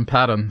random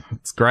pattern.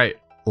 It's great.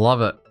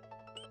 Love it.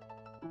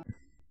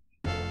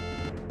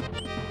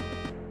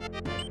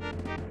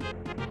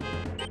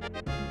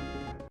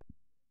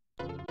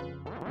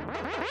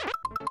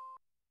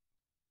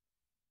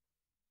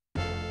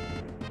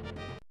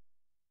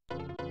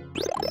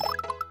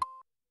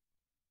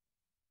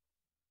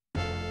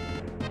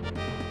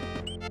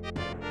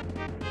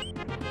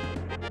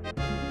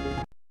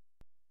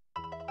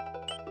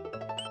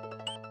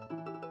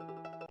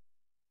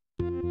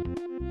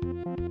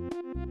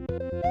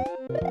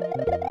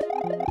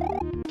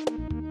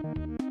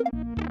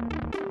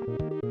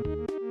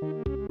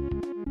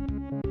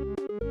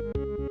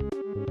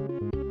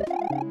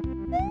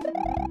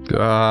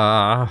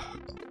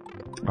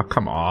 Oh,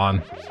 come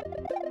on.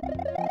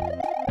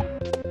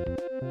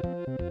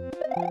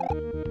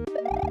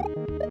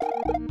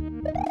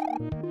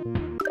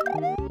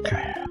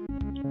 Okay.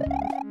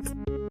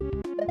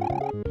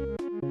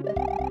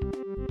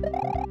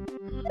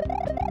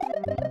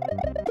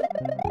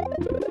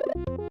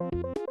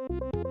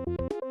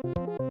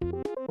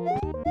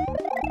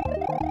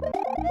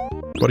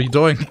 What are you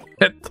doing?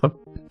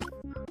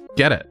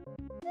 Get it.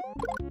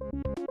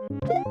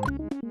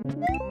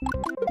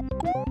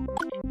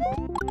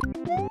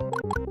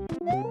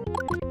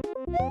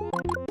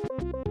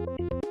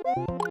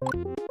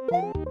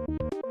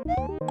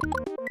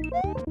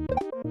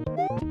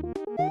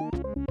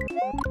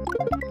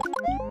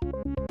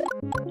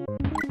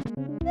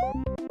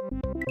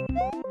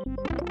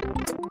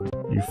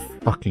 You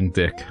fucking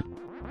dick.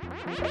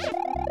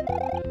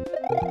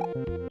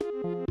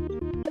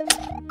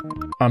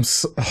 I'm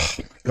so... Oh,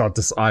 God,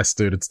 this ice,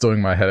 dude, it's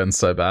doing my head in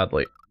so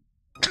badly.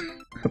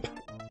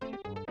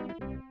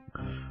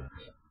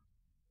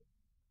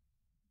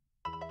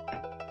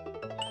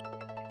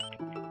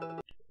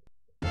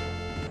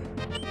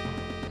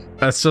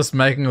 It's just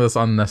making this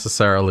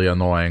unnecessarily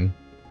annoying.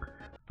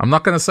 I'm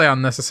not going to say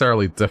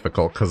unnecessarily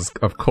difficult, because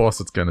of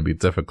course it's going to be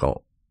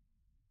difficult.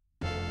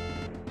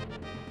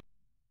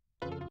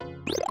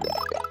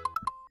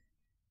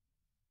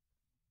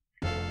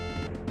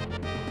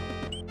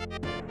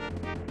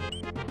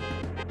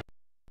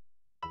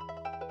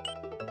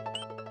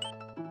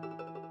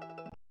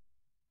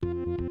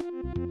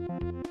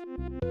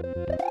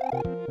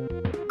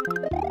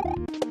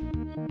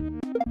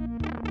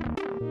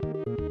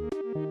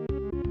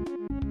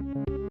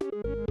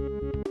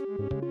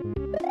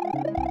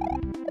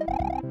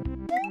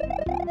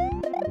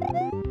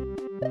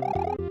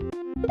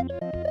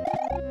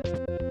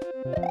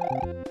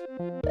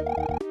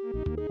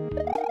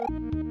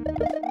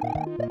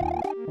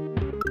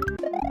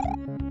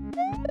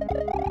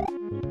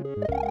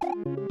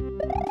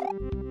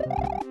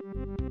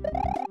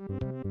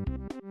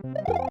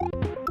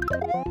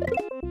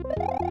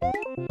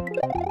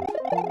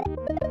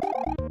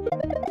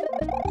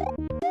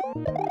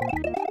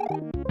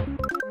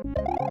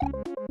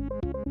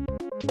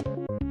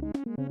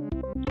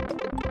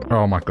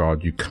 Oh my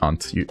god, you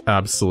cunt. You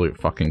absolute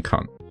fucking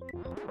cunt.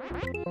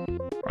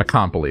 I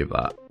can't believe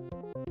that.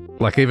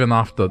 Like, even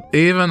after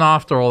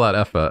all that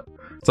effort,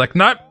 it's like,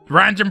 nope,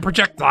 random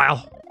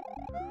projectile.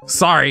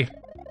 Sorry.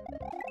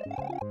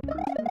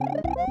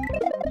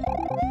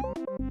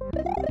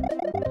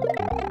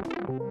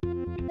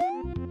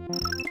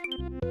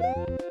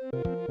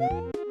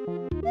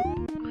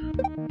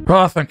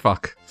 Oh, thank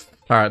fuck.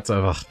 Alright, it's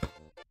over.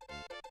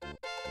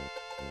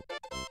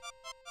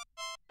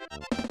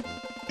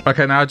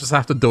 Okay, now I just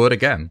have to do it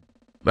again.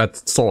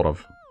 That's sort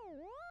of.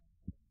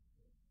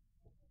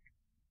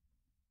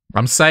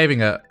 I'm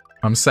saving it.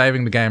 I'm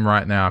saving the game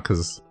right now,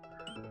 because...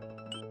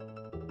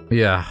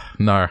 Yeah,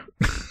 no.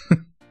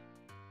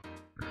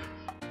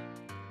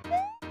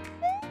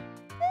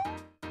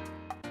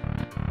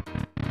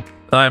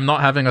 I am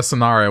not having a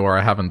scenario where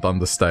I haven't done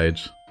the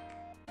stage.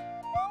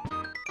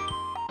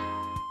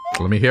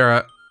 Let me hear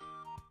it.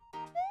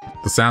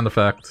 The sound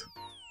effect.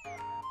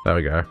 There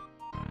we go.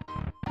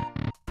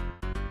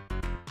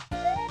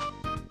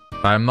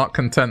 I am not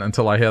content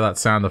until I hear that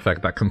sound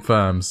effect that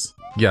confirms,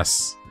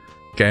 yes,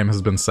 game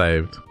has been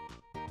saved.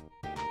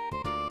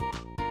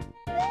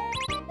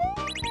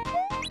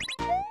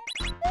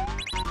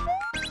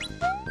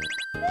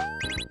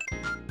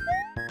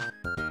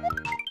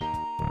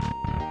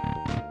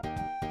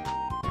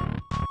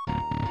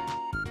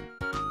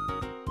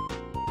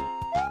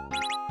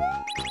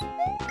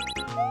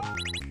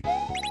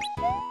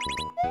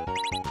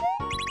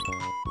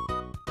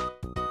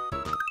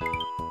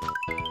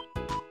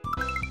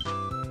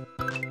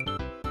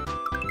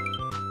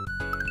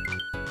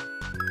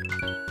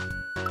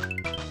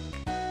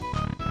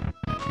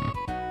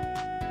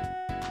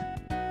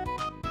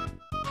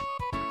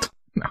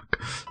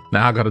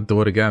 Now I gotta do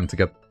it again to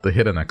get the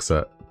hidden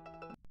exit.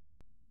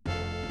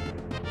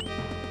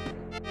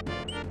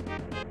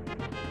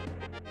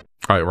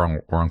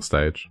 Alright, wrong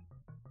stage.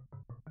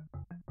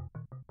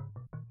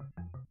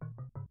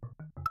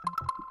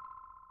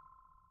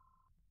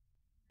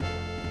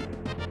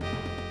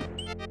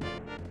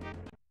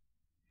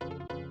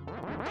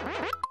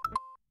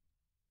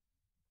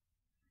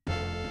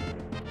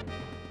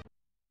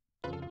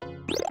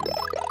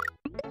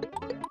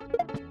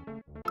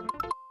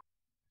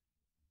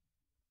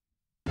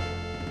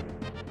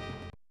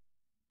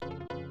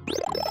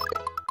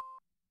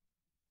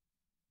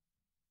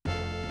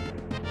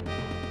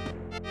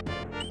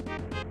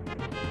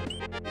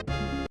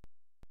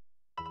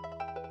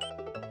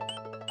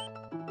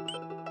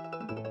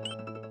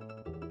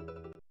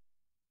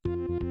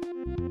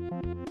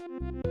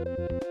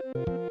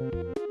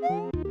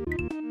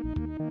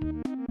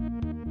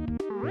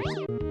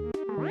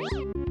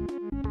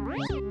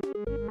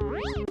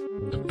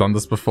 done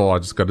this before, I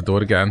just gotta do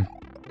it again.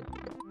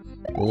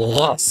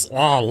 Yes,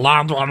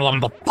 land one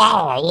on the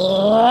power,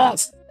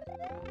 yes!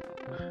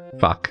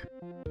 Fuck.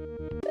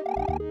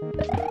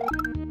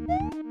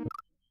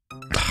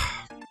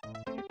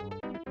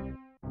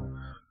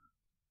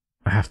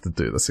 I have to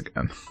do this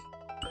again.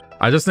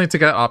 I just need to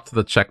get up to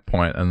the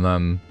checkpoint and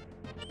then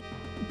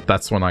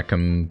that's when I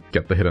can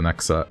get the hidden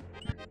exit.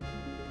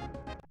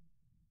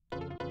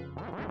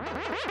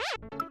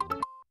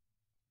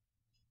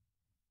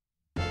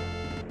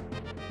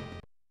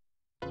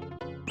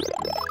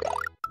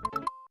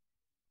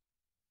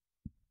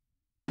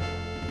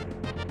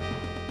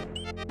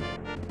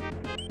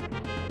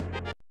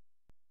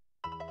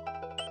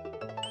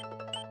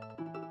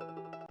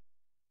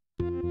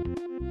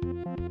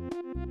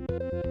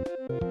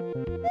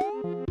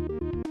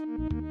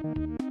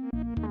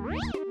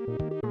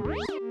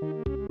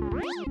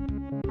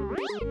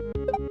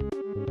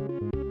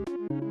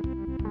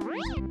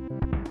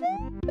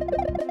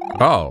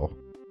 Oh.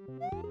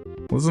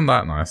 Wasn't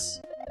that nice?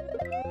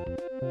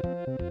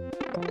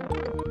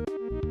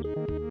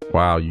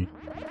 Wow, you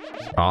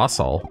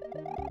arsehole.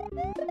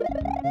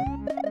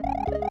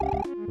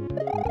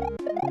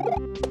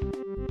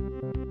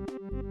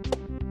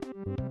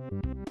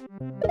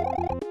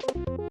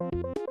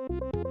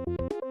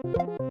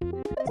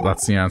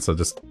 That's the answer,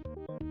 just...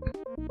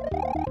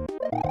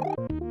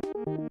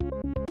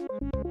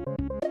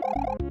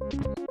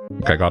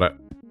 Okay, got it.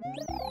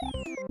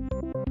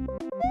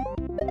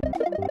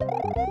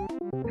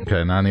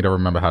 Okay, now I need to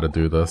remember how to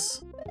do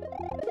this.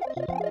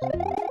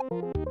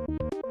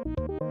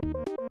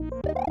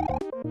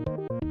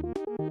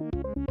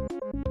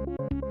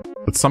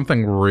 It's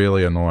something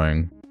really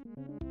annoying.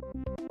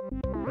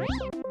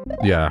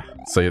 Yeah,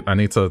 so I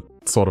need to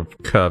sort of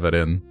curve it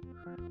in.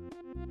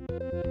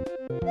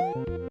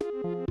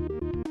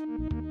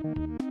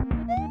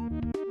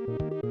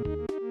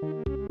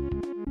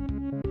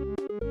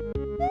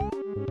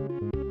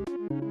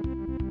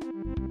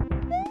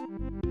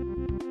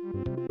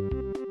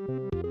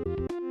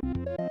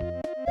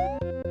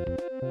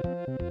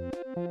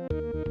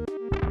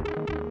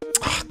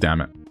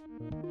 Damn it.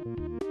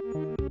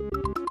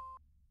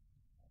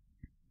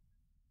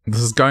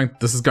 This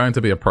is going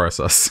to be a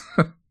process.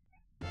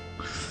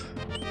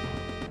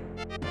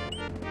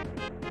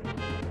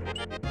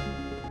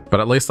 But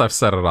at least I've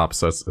set it up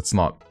so it's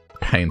not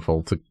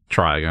painful to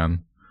try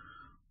again.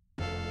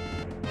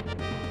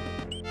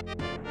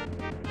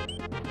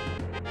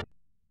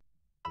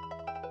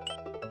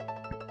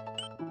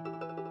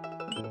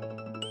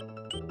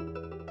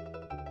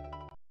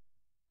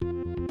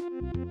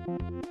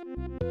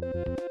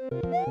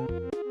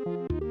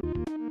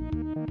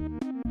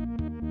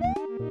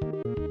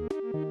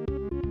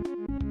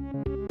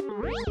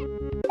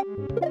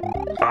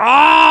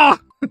 Ah!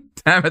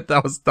 Damn it,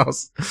 that was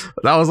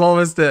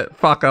almost it.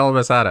 Fuck, I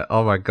almost had it.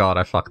 Oh my god,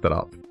 I fucked it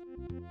up.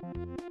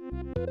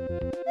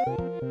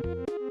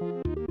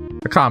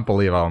 I can't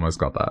believe I almost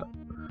got that.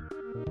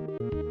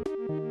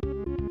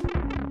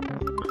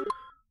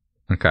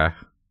 Okay.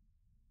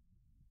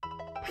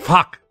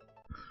 Fuck!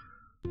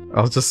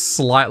 I was just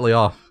slightly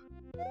off.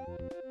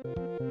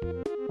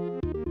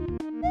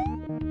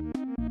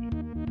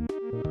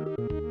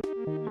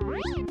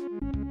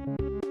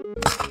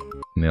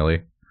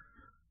 Nearly.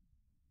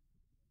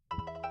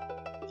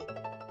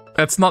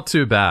 It's not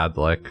too bad,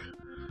 like...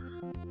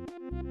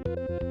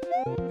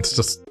 It's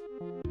just...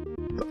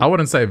 I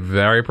wouldn't say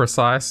very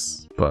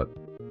precise, but...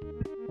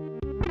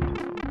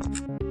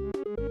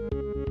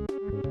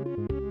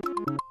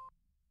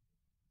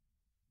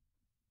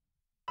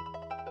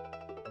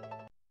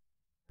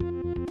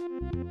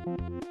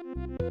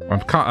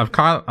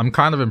 I'm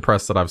kind of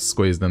impressed that I've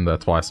squeezed in there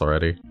twice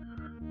already.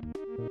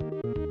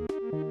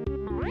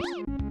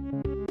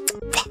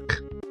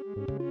 Fuck.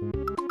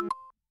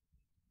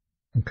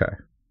 Okay.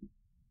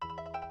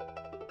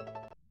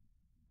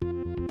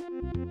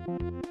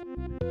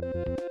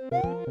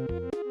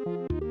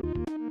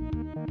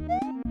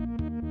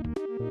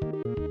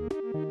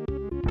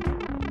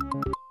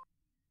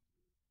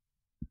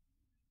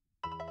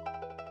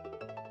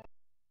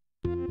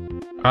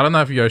 I don't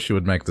know if Yoshi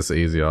would make this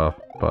easier,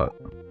 but...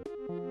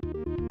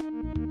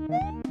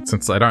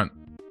 Since I don't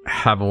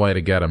have a way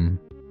to get him...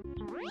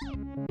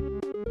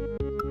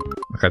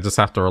 Like, I just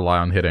have to rely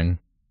on hitting.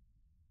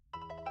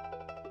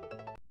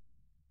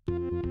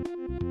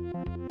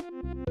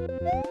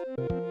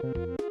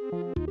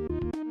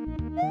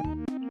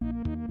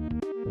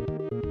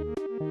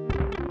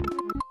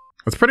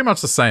 It's pretty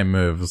much the same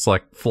move. It's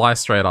like, fly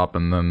straight up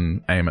and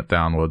then aim it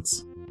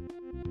downwards.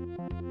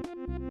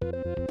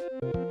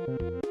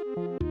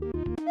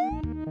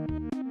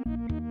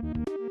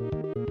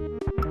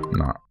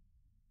 No.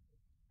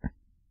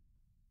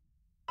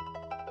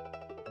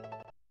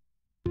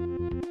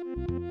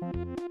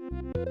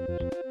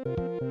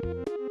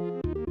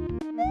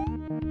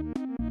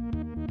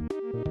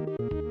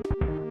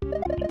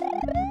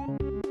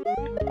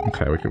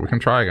 Okay, we can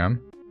try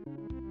again.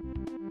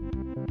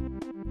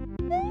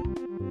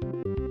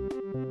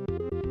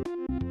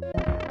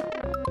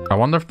 I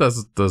wonder if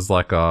there's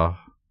like a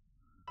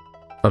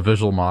a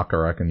visual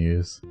marker I can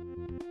use.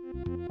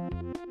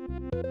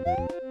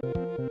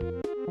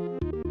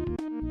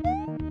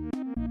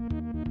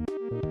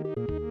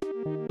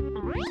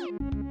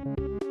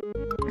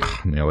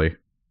 Nearly.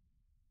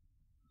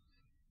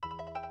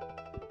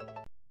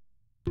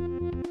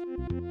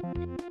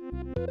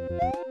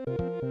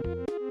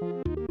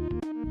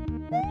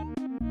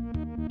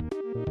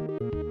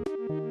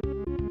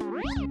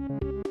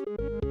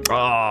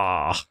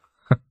 Ah!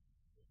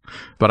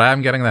 But I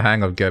am getting the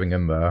hang of getting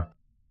in there.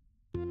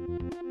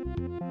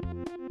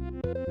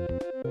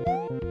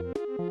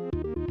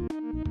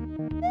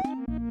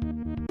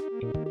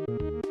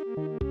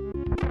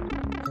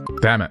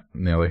 Damn it,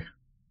 nearly.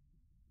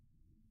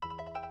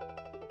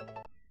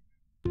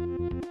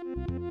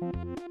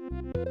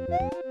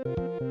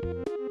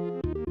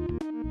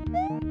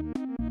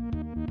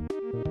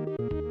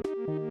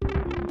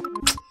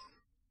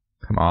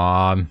 Come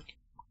on.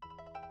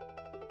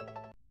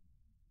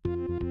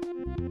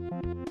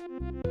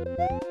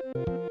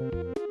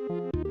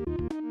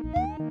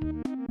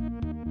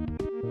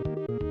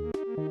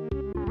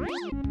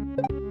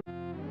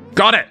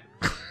 Got it!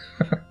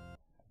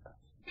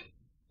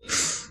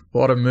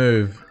 What a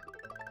move.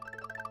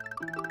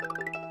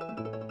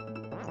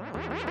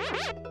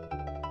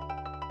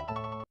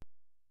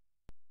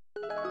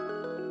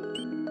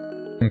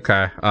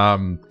 Okay,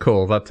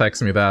 cool. That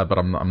takes me there, but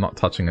I'm not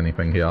touching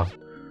anything here.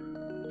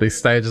 These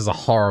stages are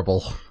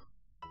horrible.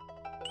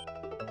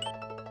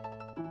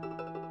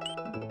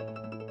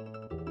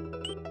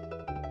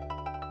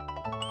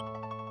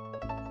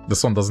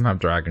 This one doesn't have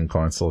Dragon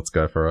Coins, so let's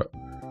go for it.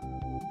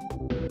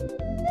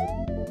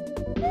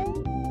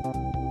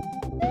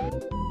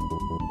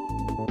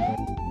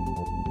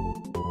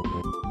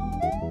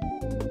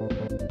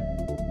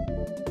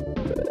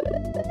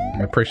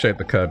 I appreciate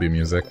the Kirby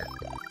music.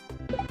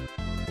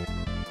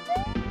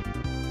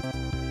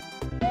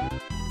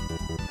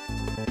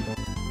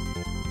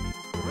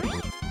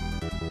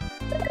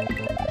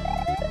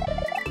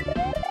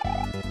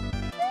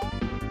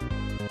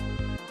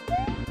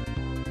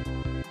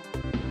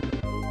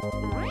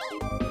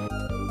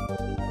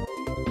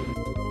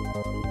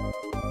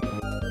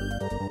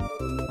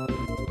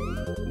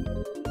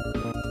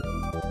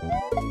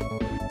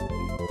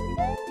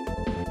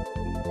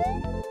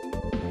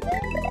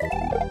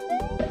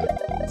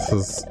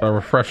 This is a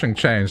refreshing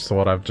change to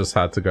what I've just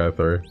had to go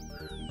through.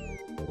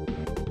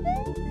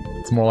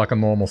 It's more like a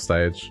normal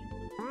stage.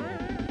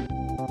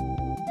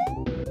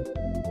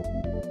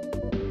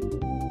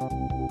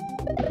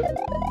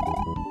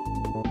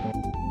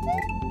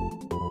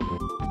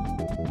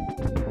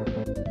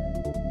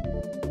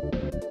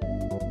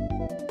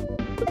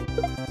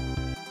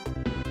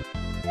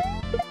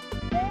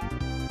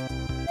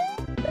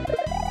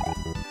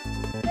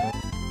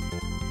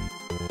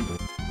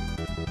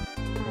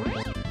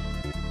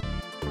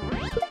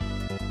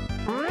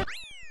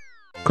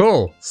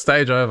 Cool!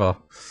 Stage over.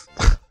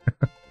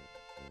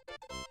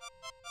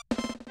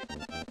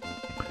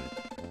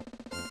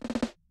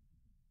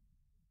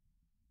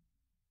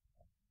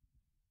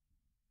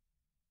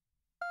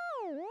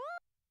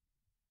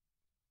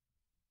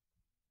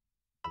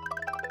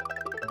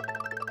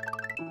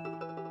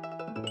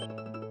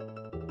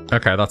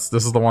 Okay, this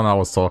is the one I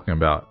was talking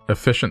about.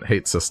 Efficient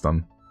heat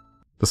system.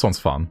 This one's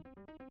fun.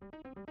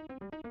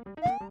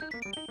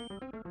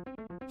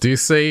 Do you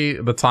see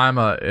the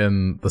timer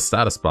in the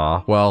status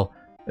bar? Well,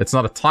 it's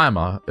not a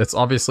timer, it's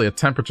obviously a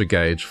temperature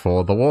gauge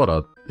for the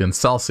water in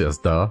Celsius,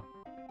 duh.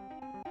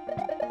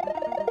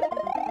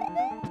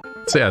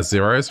 So yeah,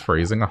 0 is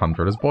freezing,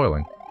 100 is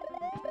boiling.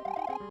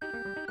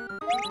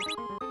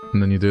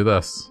 And then you do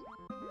this.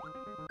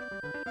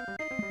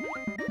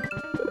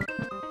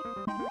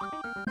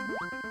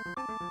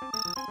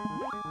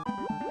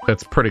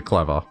 It's pretty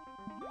clever.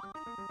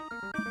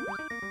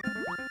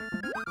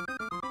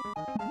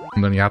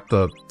 And then you have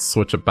to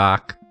switch it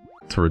back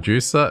to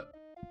reduce it.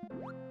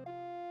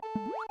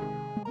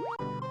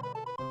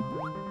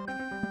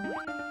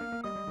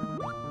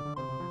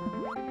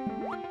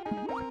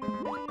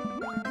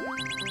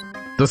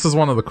 This is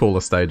one of the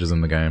coolest stages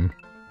in the game.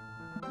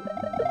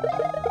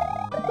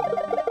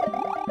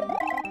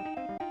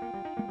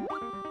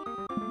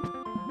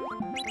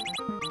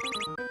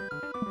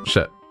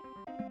 Shit.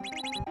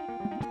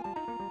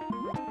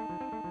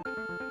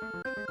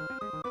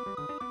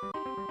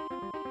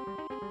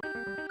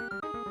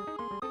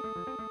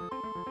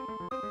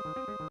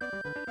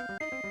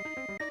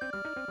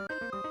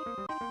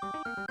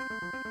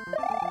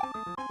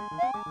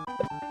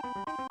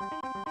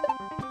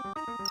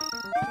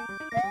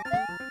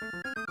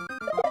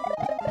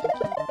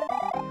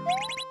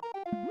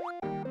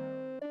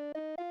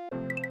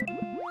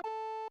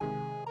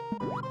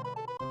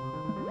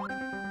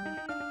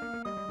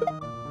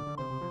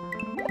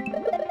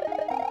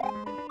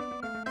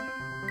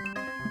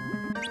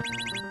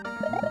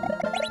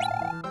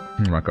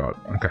 Oh my god,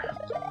 okay.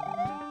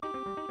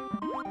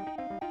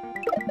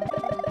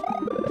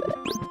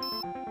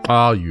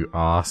 Oh, you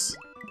ass.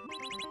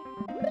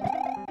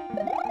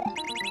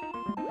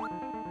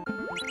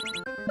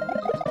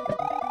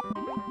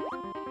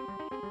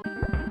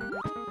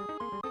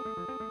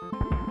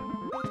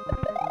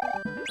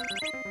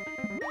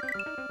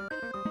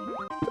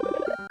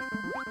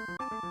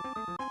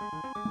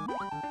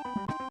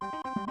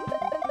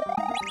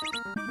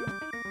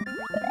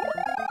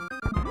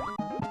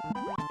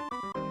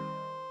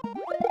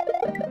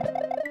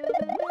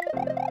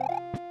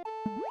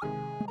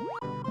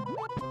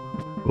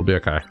 We'll be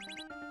okay.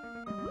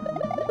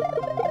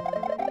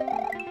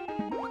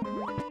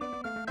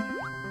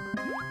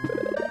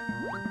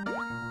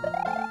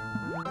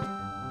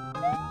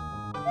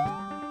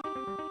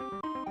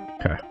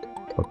 Okay,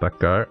 let that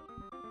go.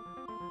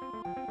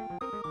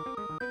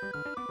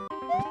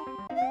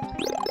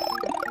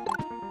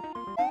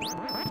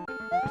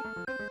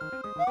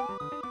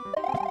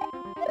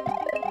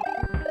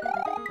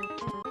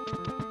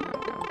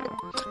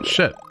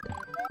 Shit.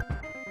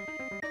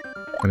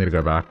 I need to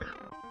go back.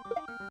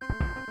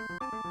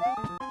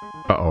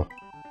 Uh-oh.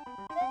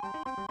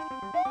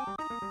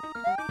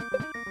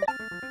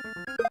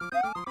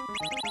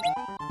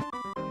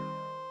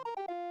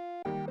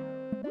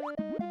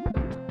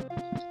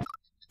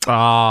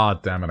 Ah,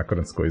 damn it, I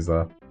couldn't squeeze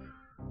that.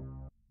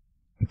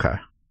 Okay.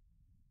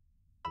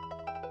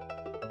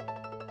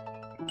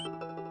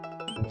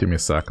 Give me a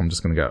sec, I'm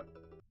just gonna get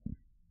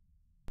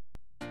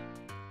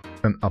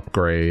an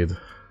upgrade.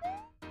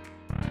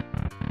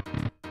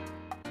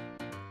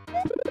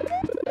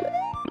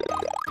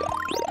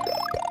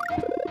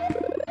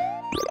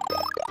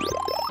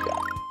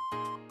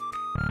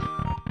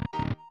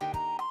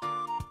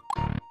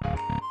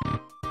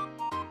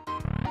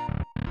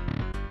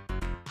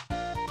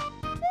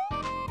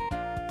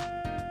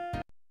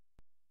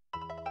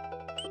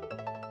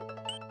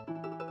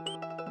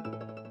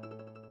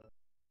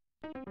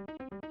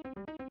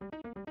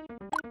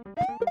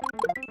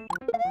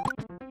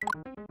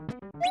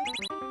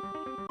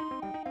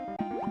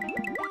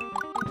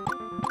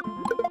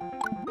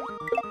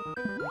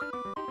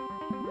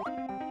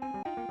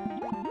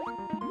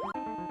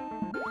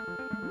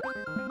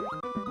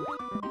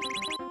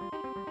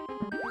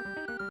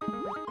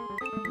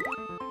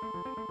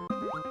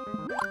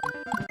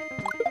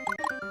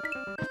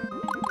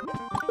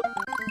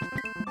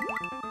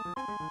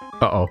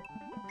 Uh-oh.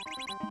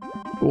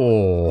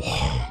 Oh.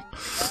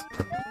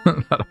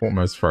 That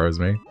almost froze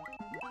me.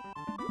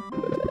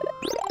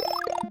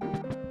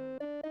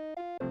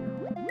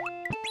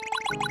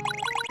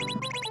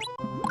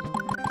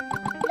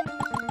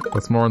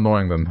 That's more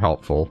annoying than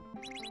helpful.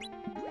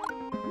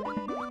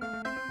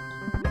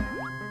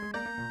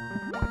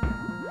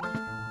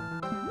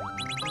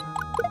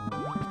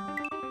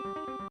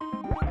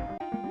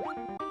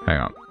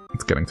 Hang on.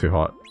 It's getting too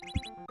hot.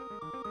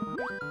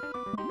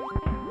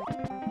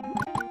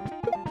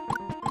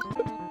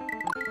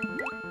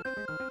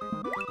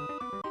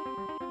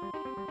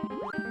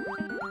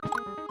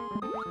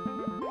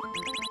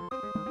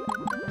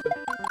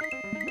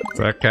 It's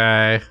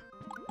okay.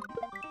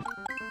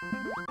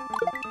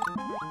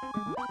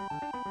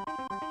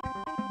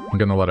 I'm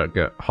gonna let it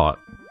get hot.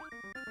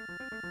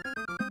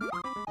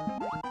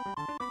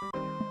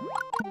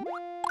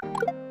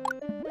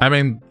 I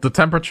mean, the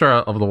temperature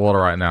of the water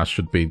right now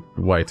should be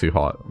way too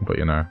hot, but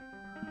you know,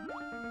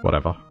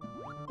 whatever.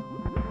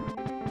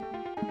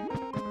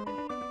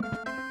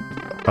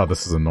 Oh,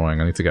 this is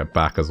annoying. I need to get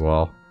back as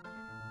well.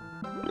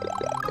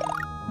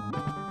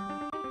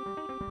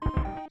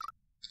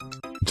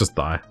 Just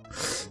die.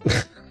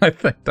 I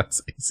think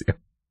that's easier.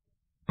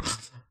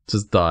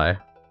 Just die.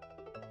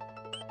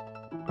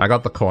 I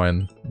got the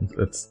coin.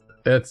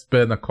 It's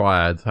been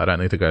acquired. I don't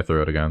need to go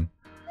through it again.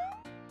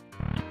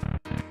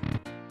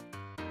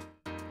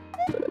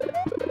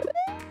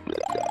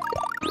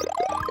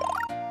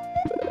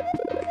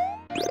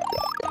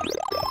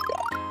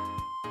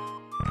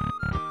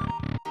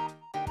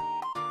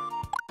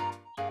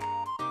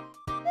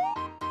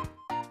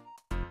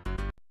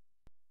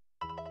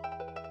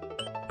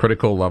 Pretty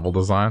cool level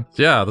design.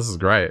 Yeah, this is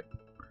great.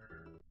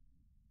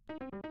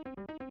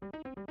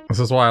 This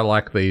is why I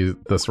like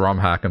this ROM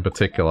hack in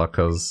particular,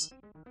 because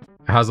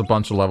it has a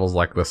bunch of levels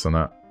like this in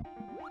it.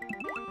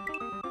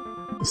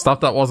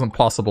 Stuff that wasn't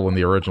possible in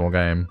the original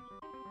game.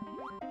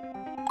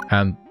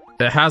 And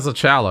it has a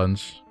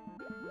challenge,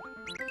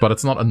 but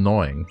it's not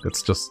annoying.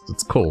 It's just,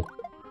 it's cool.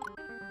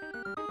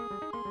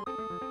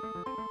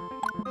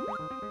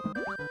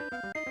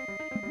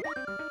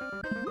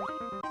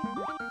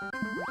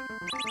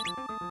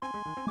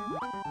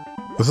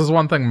 This is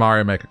one thing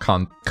Mario Maker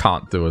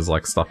can't do, is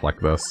like stuff like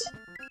this.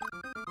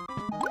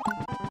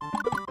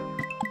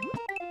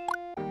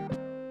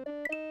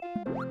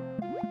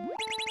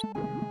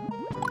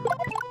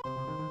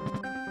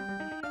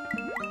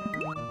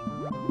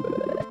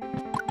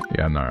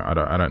 Yeah, no,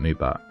 I don't need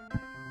that.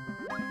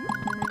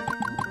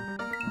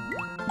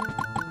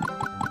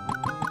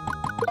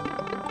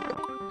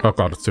 Oh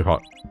god, it's too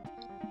hot.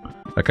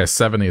 Okay,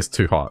 70 is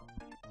too hot.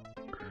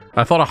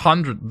 I thought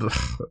 100...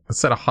 I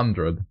said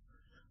 100.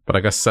 But I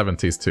guess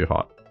 70 is too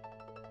hot.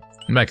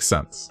 Makes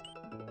sense.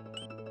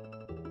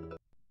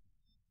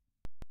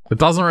 It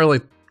doesn't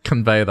really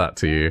convey that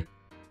to you.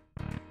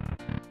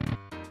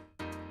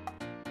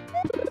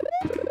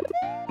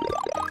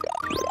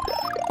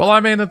 Well, I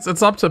mean,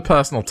 it's up to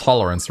personal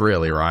tolerance,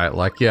 really, right?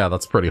 Like, yeah,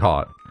 that's pretty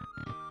hot.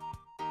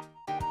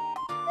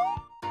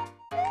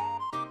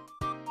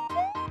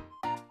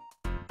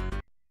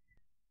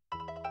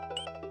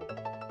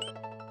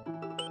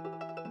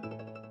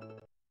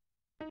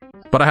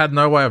 But I had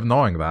no way of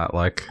knowing that,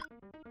 like...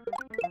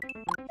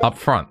 Up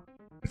front.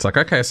 It's like,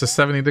 okay, so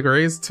 70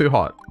 degrees, too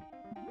hot.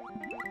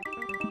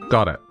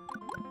 Got it.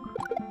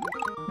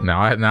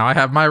 Now I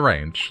have my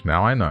range.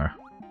 Now I know.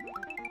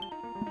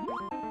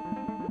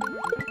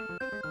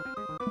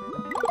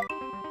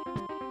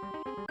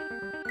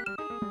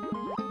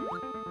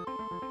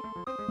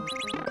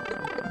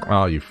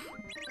 Oh,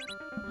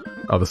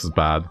 oh, this is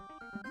bad.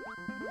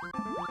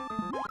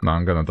 No,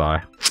 I'm gonna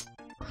die.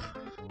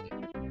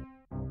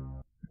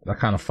 That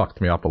kind of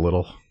fucked me up a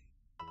little.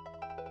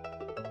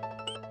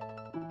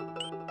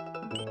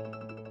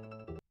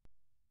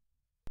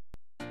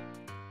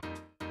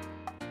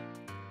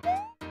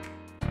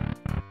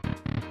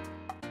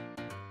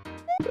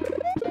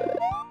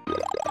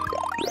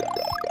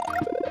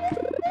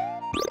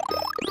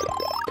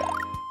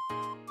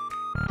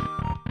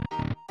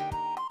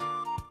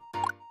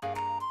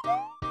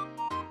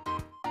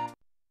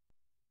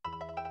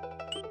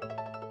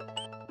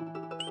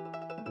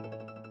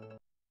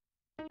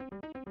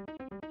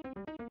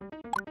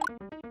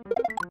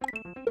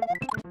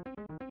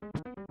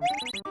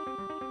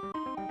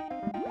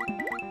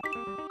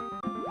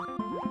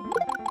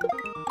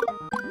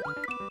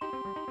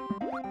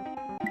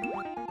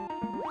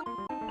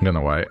 I'm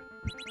gonna wait.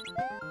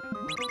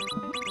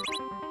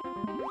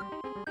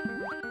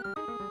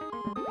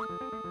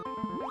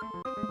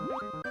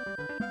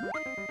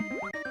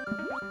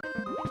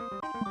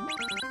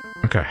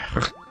 Okay.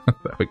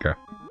 There we go.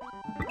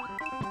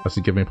 That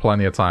should give me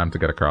plenty of time to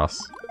get across.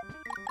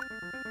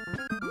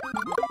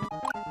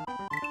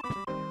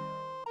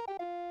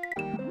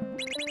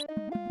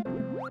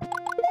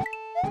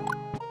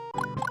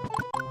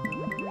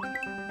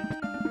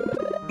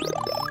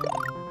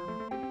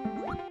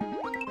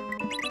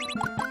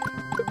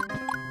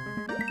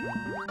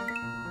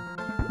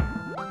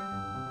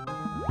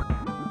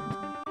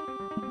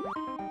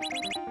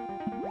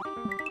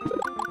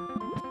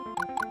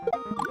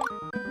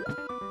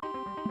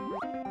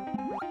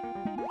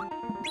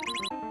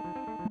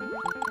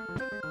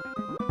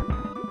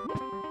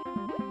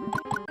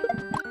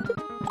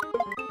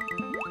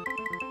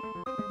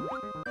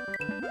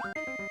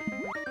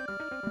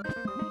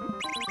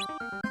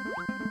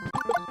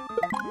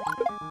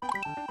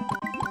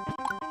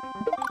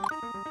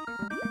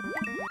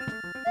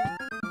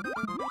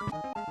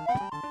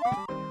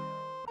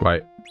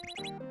 Wait.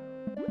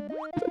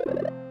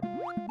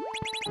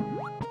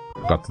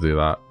 Got to do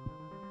that.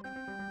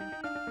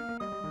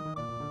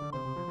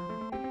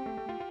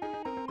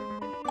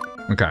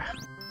 Okay.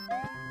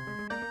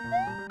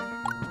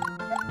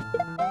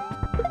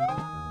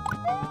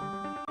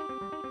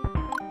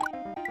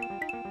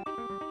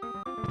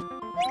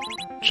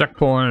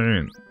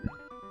 Checkpoint!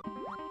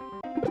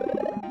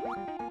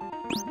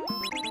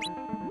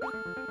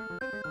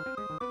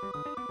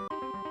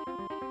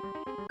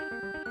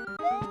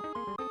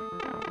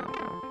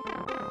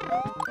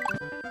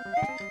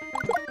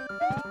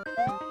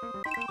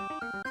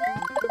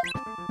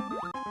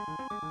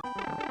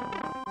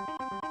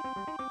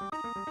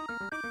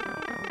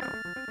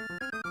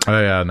 Oh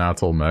yeah, now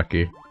it's all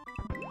murky.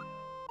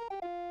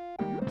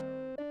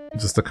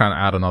 Just to kind of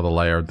add another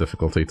layer of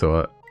difficulty to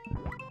it.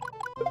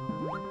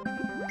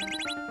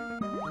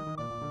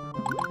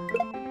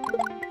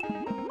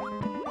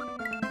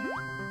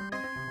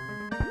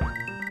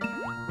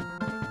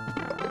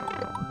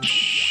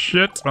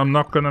 Shit, I'm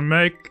not gonna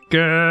make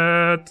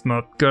it.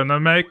 Not gonna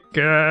make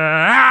it.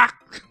 Ah!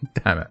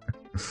 Damn it.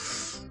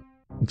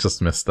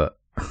 Just missed it.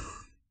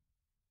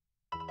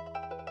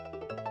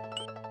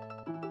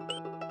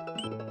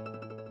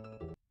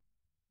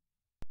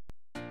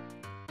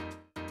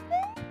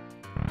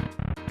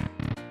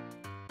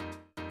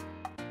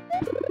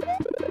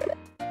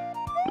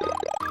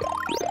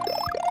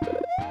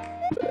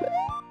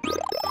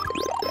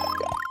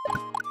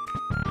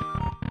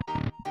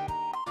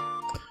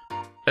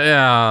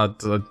 Yeah,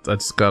 I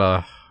just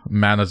gotta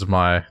manage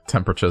my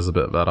temperatures a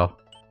bit better.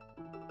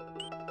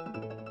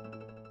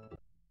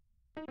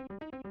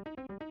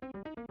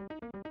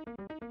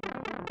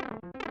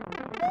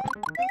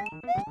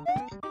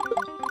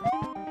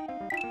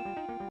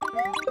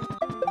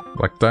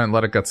 Like, don't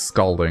let it get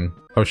scalding.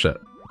 Oh shit,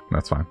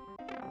 that's fine.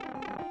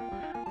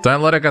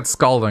 Don't let it get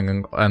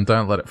scalding and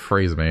don't let it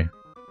freeze me.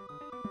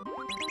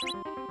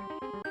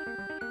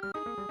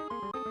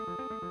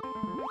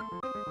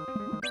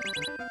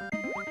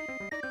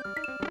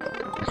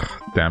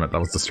 Damn it, that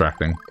was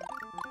distracting.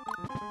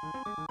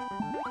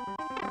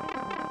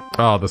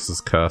 Oh, this is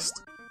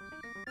cursed.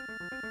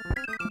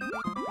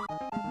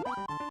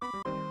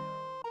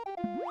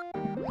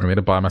 I need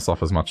to buy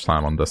myself as much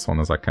time on this one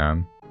as I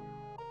can.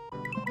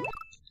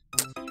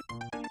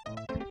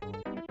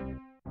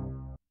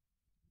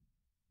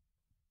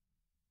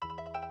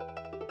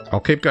 I'll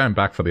keep going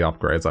back for the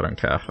upgrades, I don't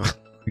care.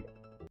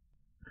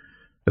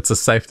 It's a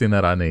safety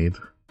net I need.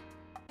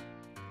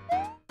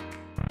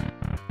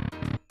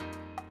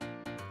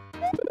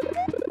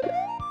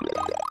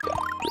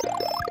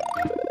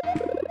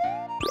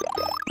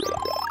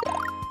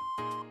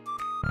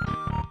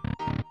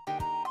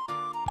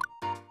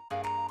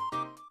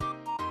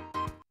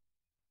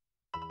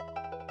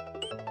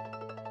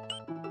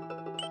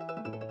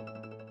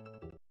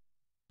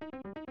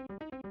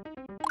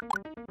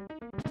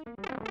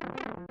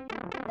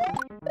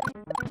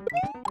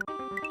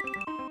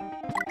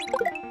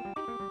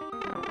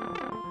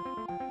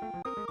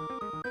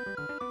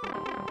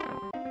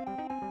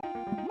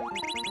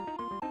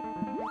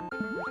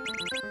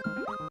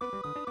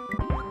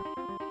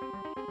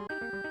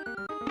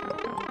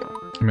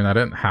 I mean, I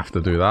didn't have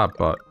to do that,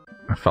 but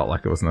I felt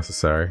like it was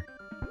necessary.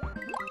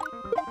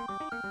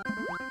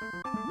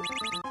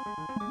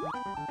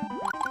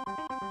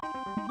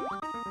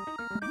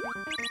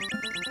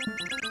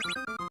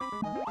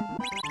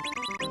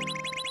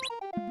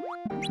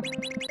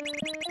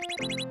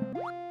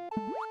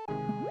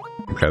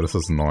 Okay, this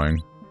is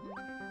annoying.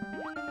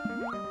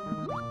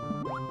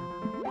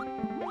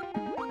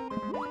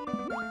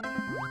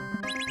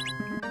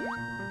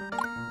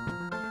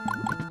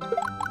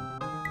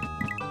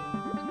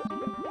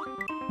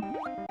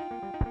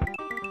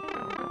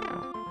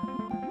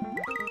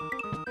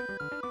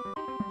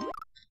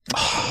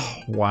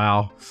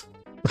 Wow.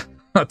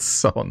 That's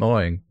so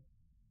annoying.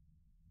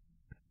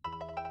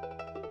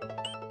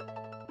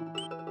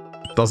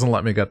 Doesn't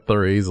let me get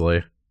through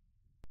easily.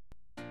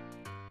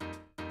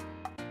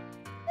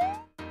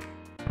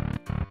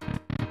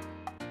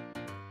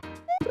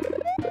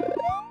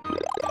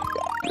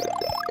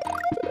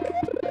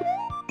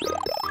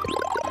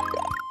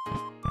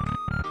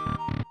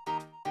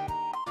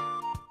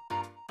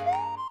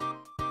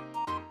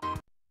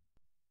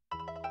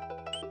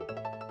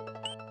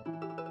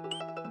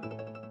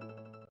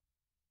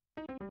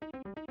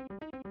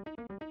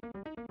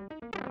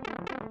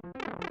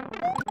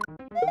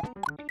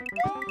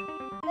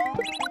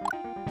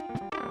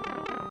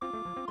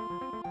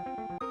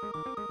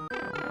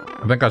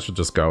 I think I should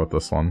just go with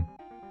this one.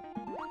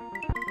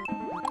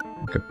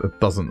 It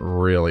doesn't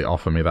really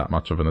offer me that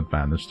much of an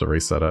advantage to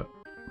reset it.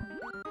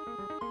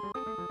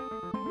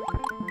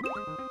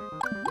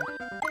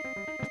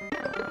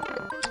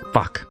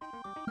 Fuck.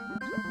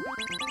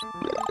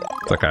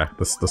 It's okay.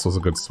 This was a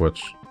good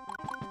switch.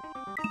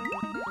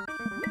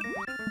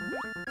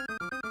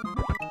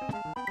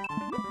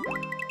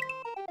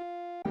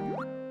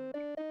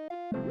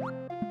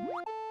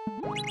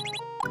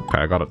 Okay,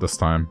 I got it this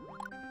time.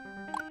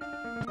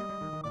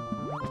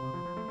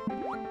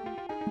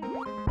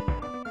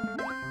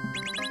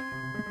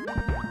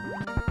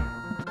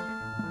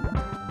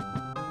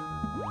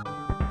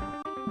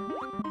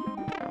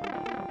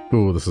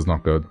 Ooh, this is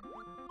not good.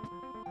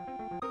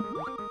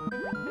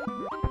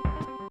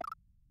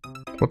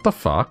 What the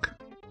fuck?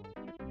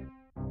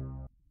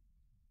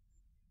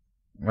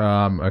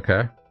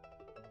 Okay.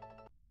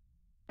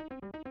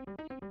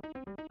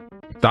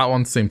 That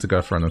one seemed to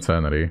go for an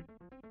eternity.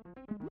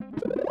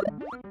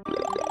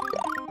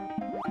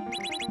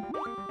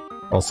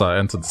 Also, I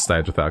entered the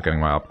stage without getting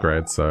my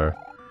upgrade, so...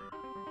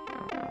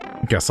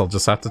 guess I'll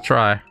just have to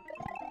try.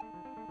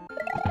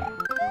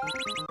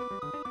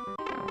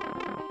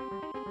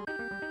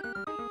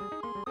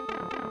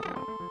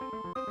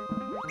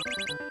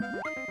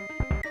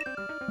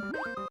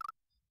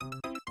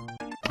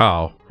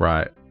 Oh,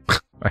 right.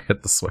 I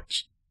hit the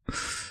switch.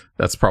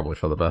 That's probably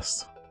for the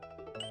best.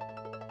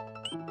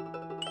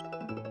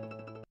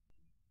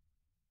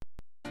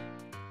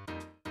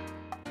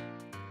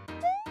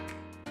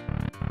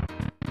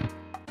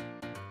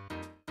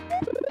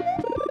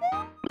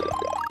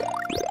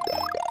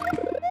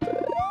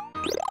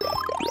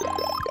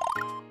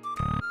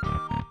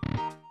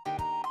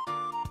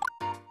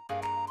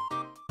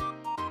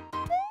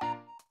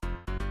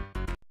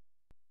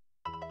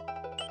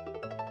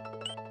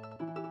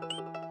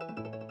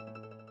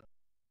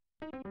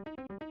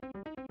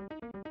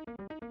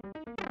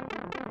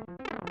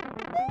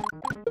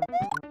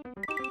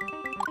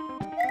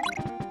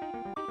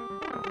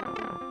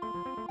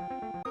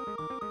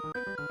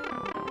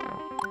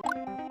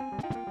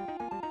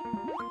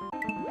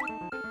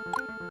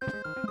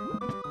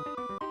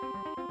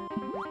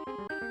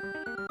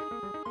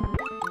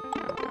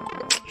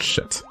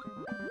 Shit.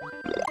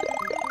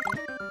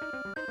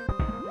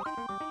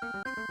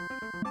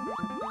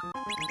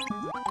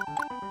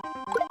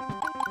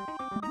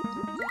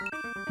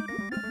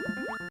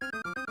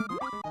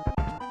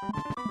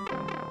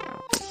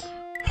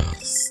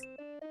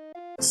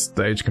 This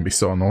stage can be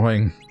so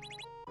annoying.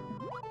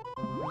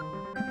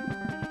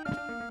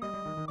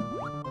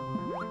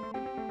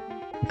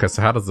 Okay,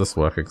 so how does this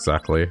work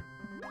exactly?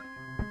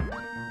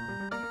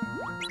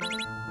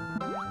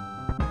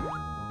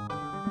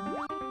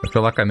 I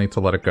feel like I need to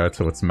let it go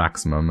to its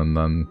maximum and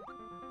then...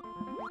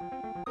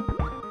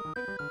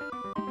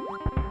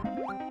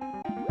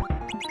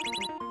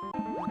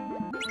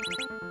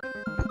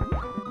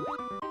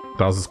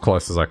 that was as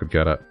close as I could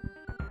get it.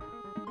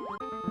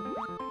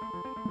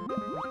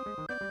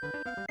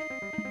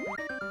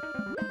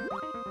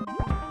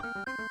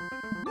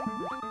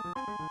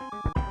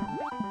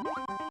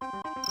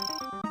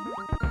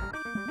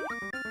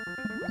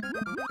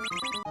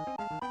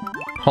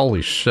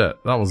 Holy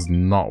shit, that was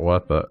not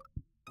worth it.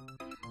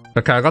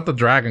 Okay, I got the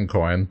dragon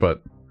coin,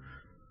 but...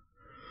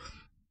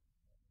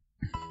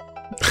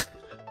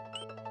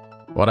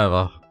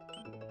 whatever.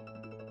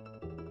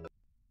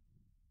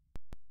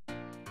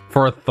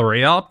 For a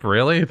 3-up?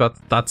 Really?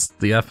 That's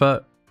the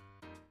effort?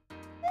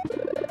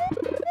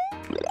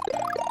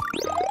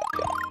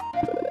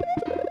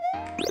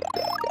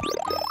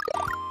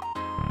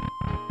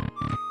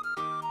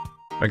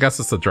 I guess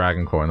it's the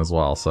dragon coin as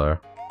well, so...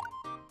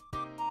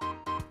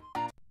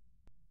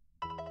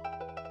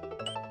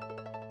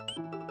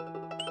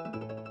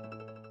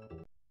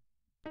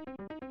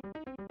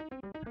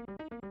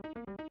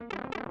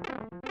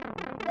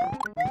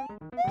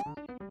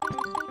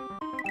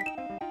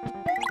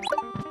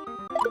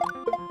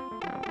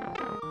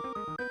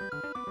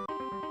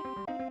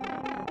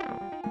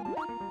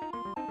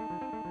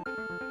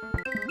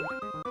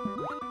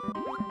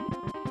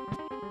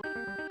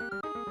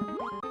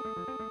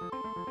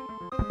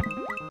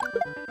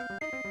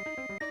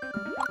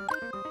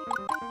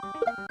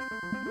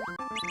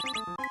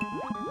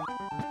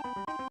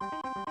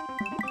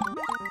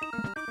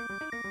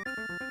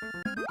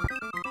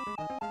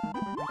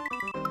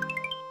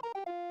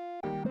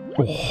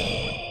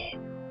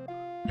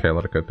 Okay,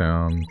 let it go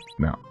down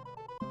now.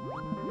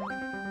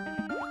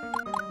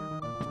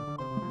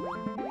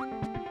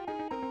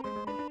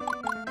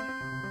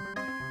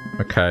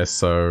 Okay,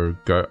 so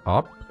go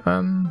up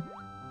then?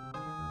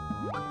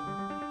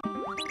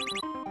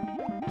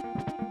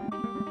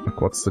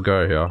 Like, what's the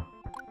go here?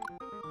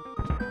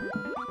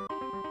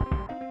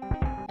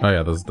 Oh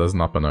yeah, there's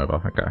an up and over,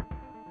 okay.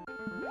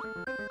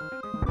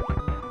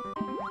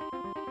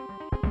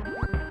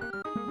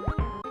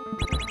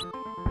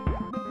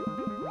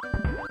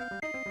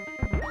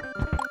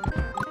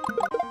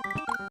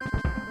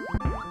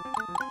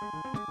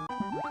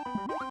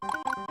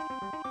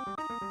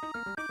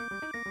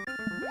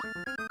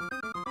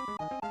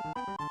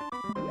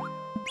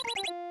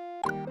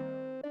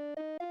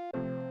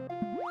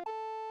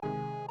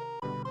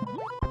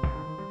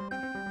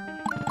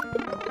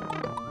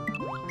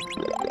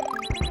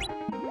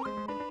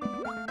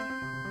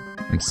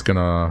 I'm just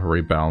gonna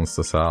rebalance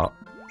this out.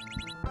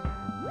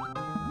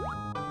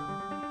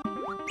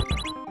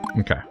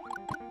 Okay.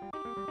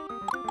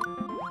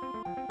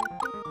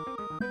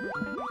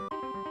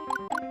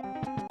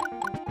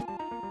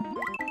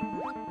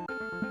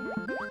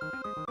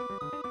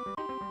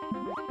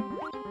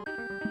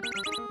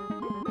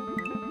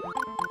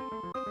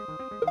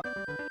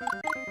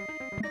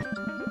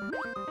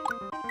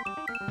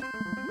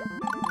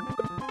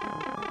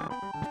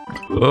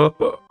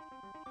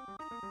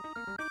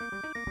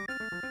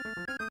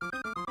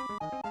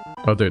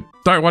 Oh, dude.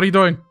 Don't, what are you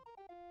doing?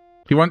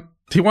 He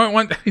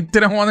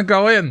didn't want to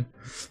go in.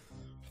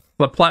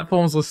 The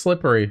platforms were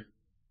slippery.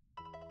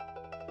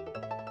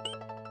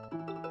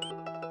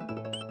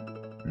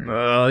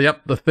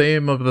 Yep, the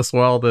theme of this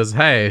world is,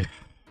 hey,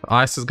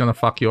 ice is gonna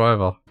fuck you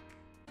over.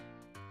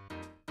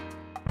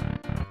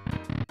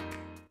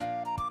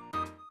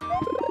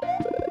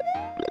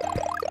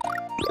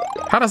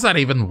 How does that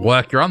even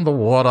work? You're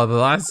underwater, the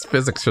ice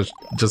physics should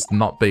just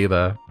not be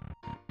there.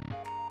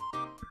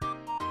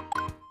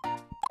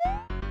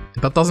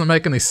 That doesn't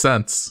make any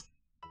sense.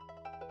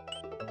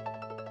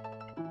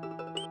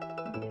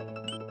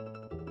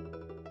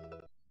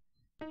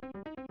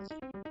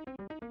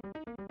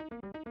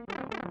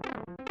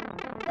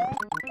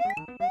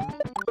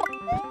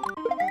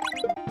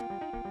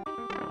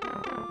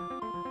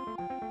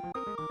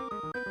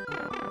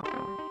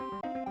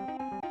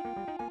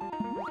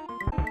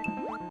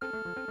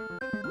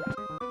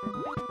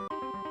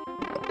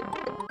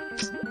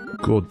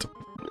 Good.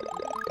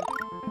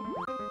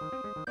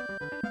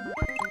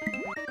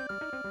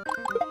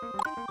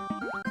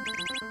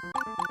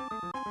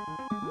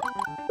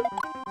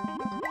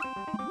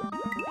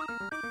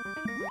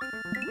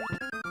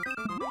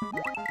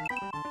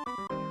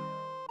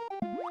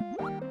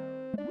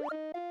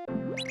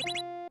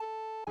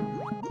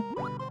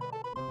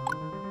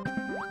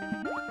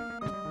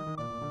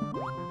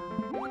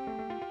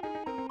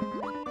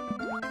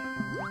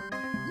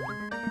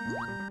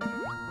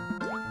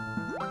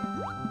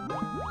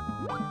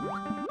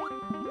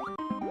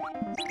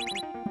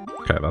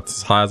 Okay, that's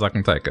as high as I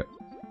can take it.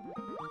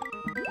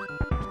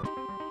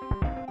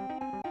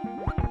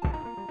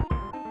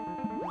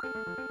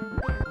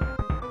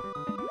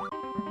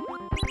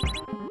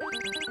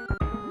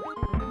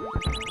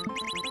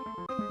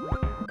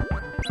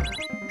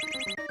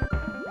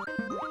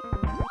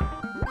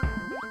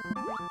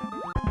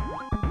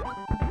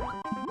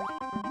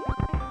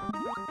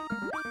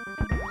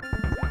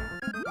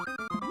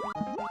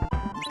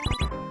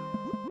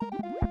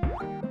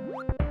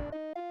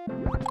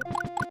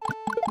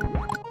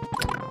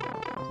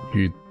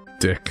 You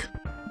dick.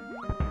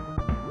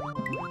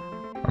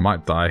 I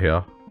might die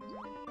here.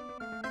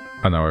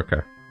 Oh no,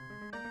 okay.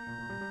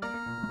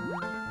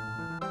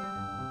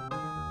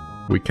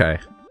 Okay.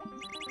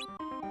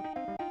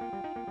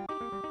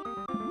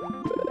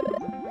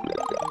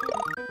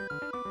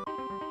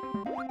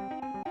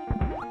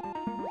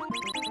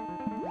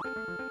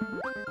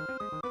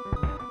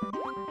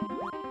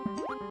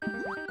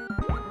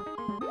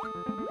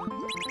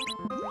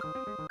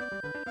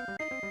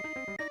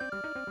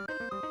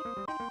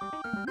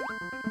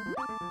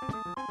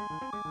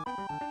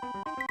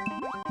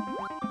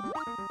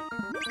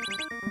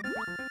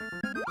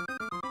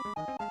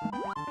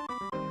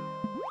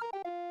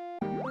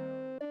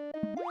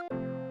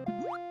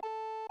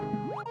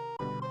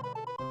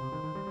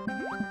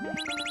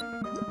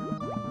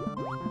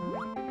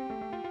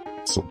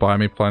 This will buy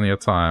me plenty of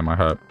time, I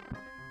hope.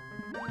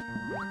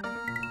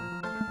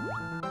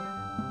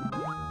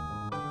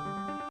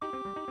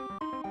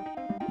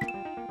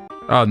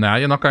 Oh, now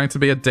you're not going to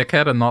be a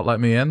dickhead and not let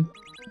me in?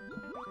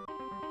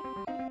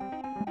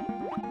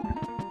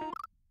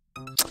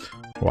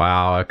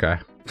 Wow, okay.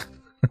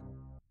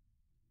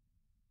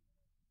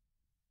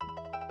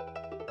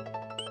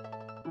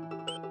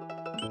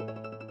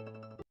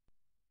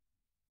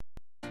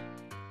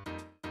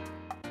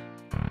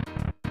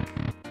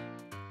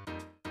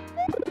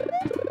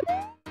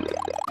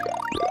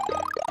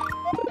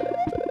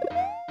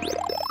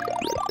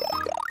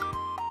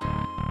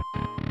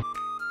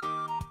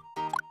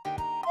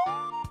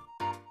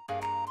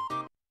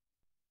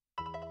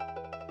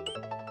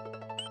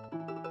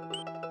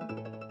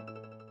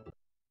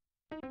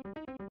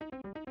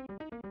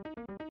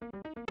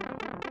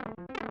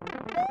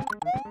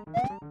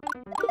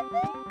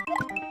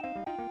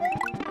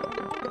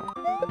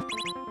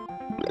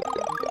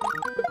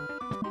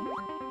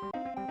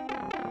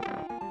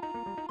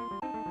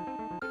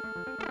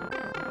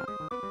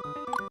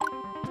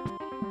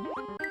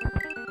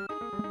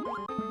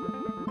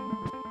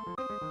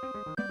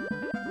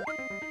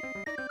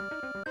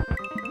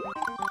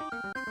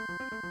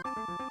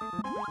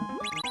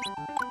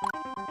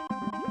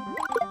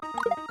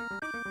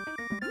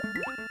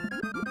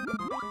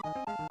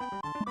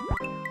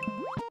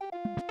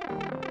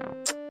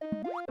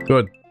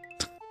 Good.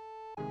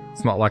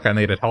 It's not like I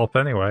needed help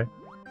anyway.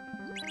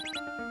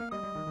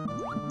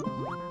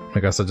 I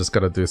guess I just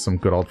gotta do some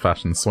good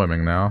old-fashioned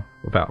swimming now,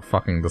 without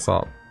fucking this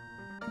up.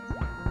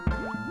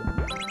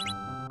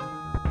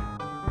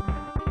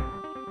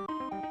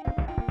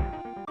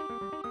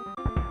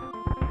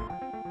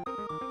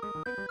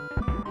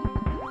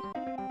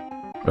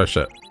 Oh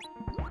shit.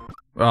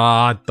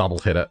 Ah, double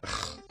hit it.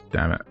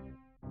 Damn it.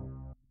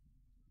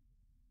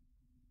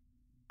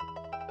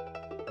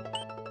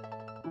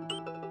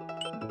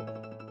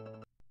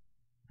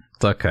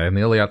 It's okay,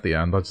 nearly at the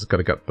end. I just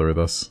gotta get through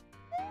this.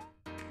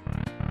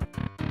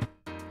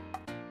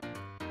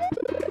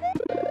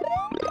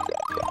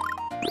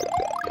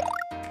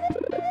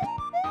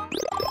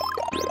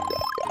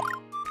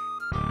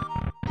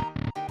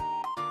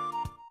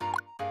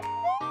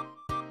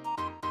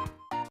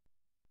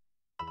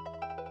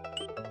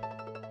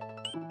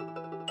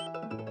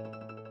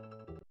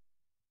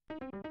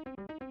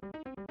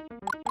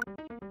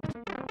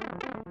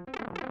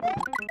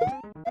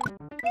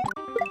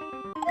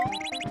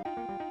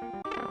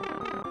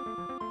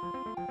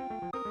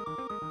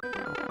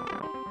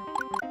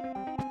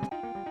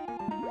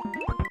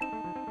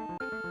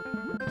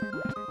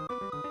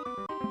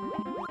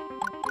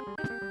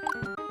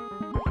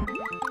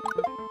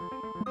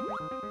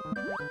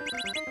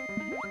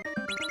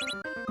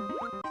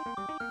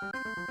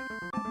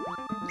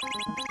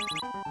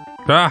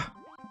 Ah!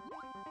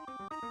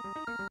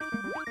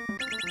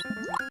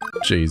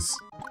 Jeez.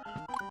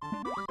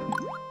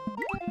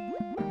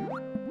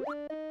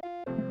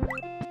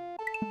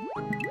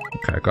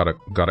 Okay,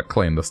 got it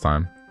clean this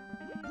time.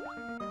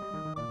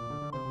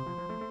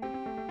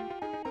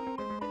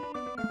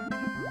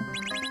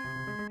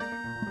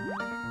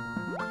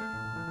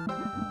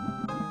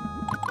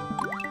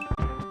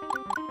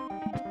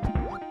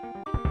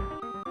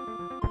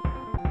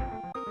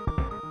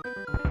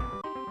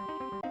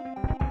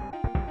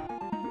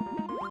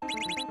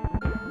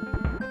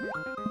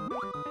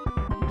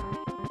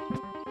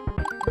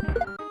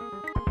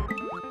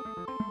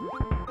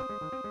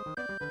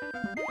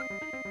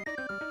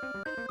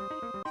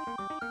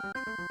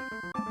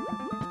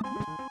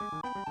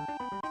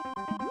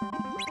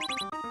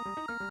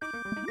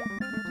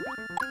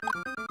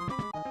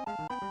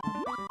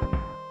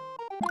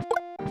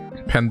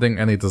 Pending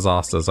any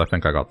disasters, I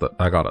think I got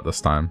it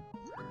this time.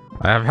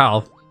 I have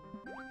health.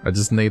 I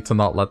just need to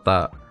not let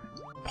that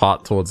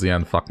part towards the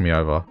end fuck me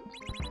over.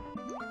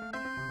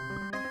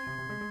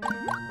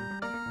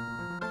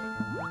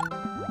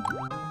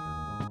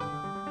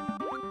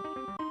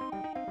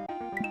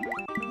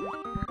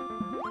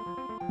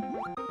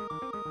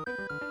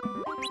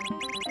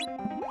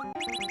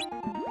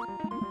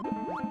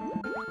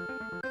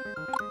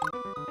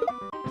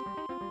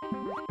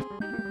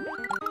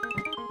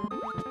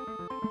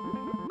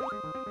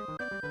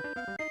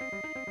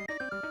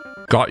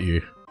 Got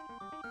you.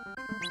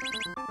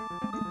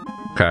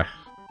 Okay.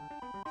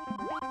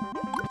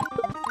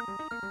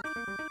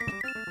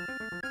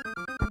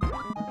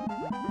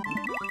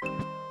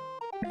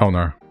 Oh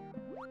no.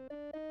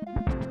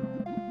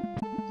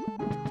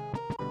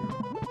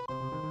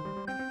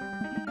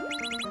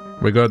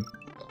 We good.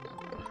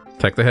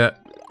 Take the hit.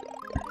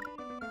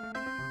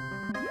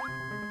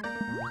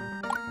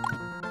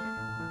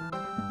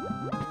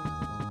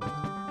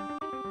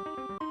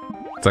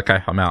 It's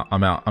okay. I'm out.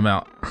 I'm out. I'm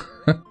out.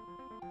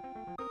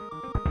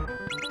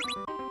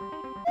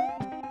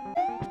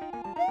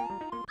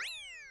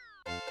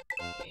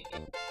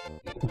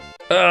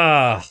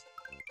 Ah,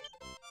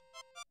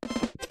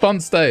 fun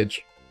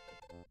stage.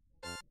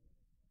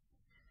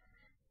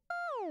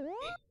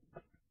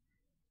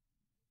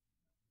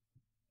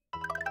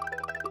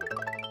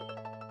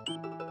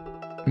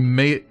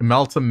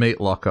 Melt a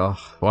meat locker.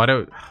 Why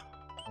do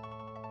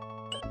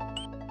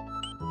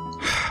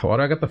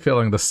I get the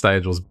feeling this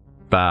stage was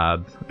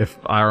bad? If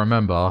I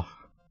remember.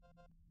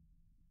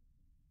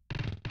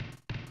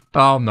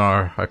 Oh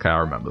no. Okay, I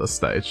remember this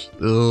stage.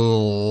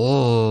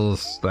 Ugh,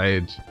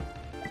 stage.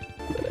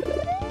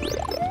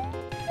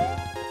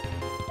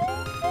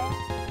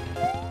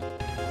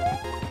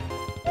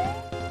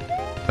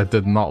 I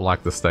did not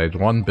like the stage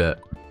one bit.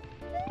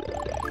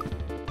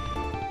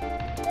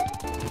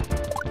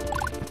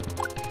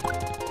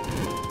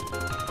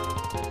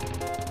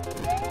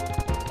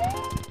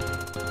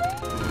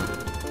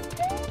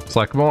 It's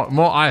like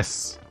more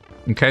ice.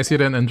 In case you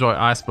didn't enjoy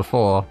ice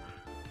before,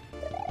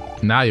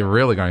 now you're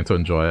really going to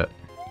enjoy it.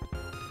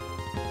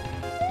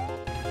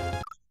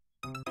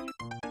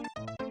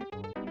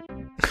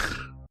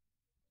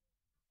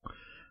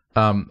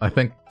 I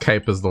think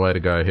cape is the way to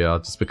go here,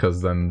 just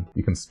because then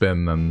you can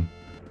spin and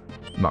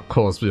not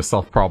cause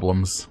yourself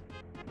problems.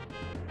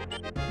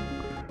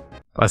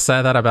 I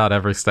say that about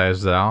every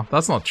stage now.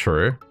 That's not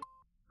true.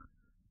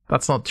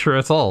 That's not true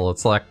at all.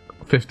 It's like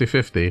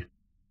 50-50.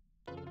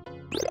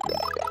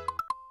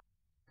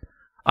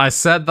 I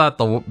said that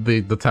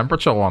the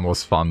temperature one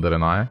was fun,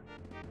 didn't I?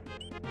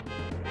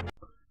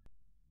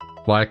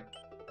 Like,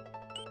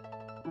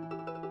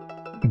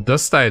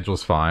 this stage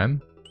was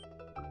fine.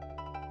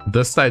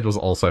 This stage was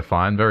also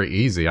fine, very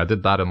easy. I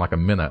did that in like a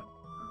minute.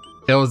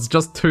 It was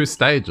just 2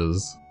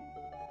 stages.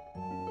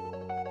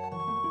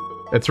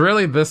 It's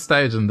really this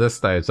stage and this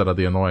stage that are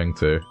the annoying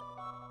two.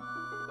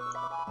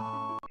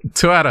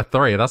 2 out of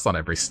 3, that's not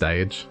every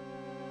stage.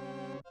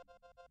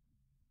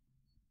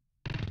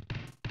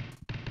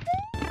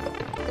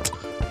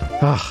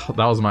 That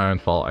was my own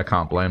fault. I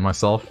can't blame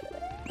myself.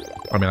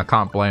 I mean, I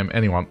can't blame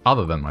anyone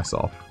other than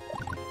myself.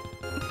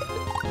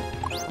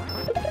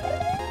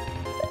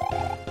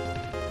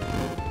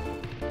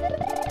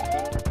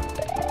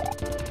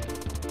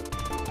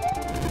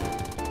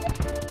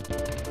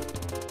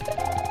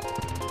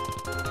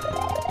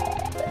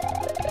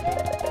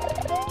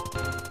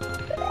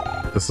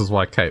 This is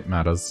why Cape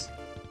matters.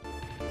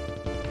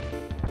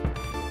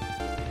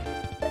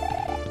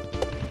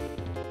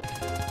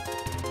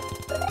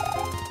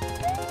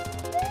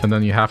 And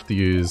then you have to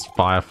use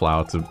Fire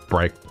Flower to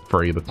break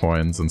free the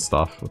coins and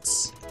stuff.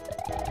 It's...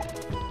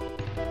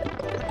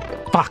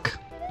 Fuck!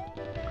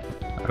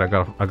 I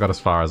got as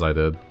far as I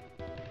did.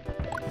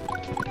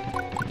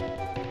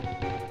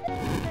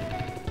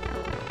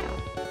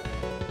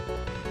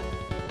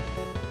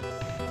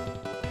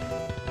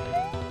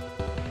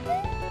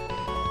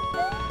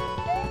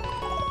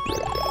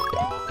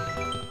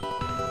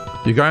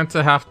 You're going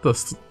to have to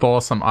thaw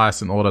some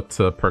ice in order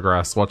to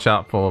progress. Watch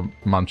out for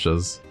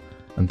munches.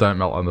 And don't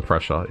melt under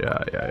pressure.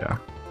 Yeah.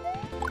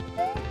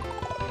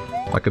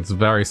 Like, it's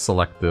very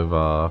selective,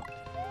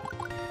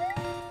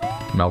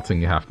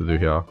 melting you have to do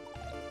here.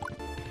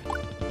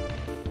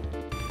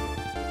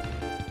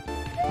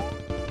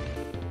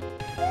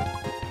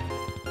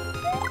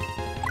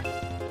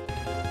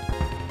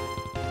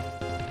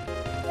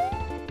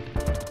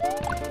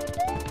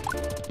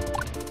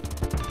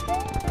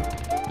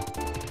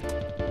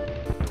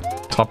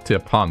 Top tier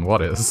pun,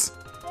 what is?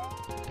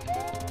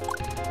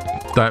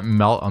 Don't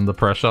melt under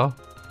pressure.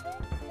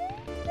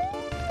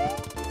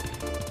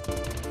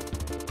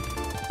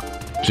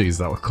 Jeez,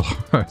 that was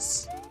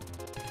close.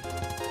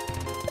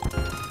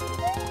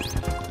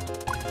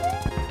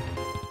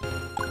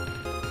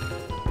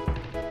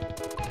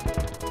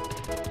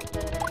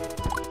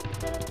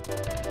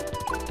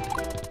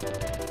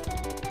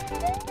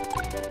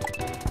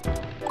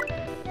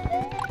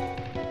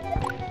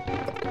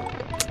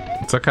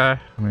 It's okay.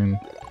 I mean...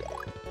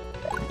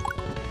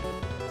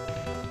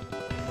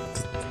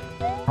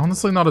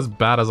 honestly not as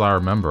bad as I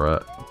remember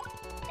it.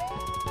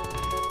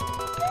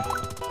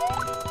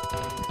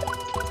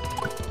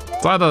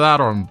 It's either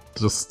that or I'm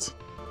just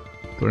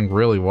doing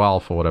really well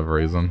for whatever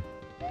reason.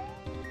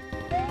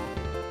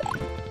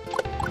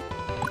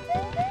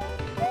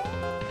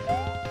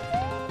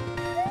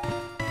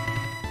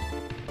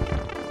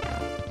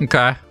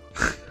 Okay.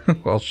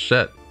 Well,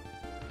 shit.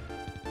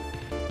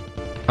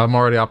 I'm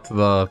already up to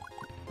the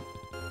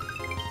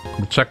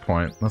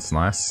checkpoint. That's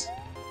nice.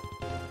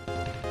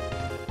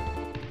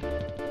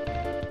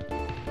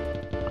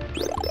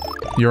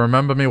 You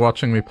remember me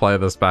watching me play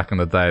this back in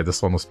the day.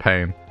 This one was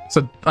pain.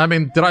 So, I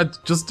mean, did I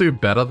just do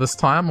better this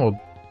time, or...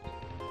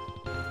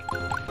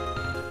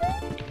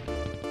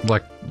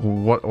 like,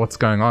 what's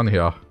going on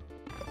here?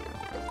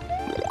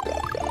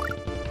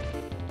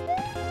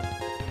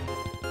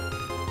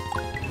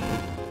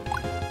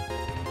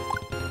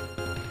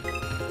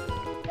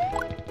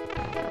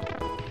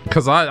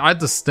 Because I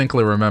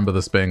distinctly remember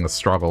this being a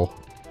struggle.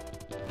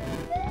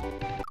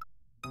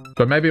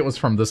 But maybe it was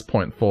from this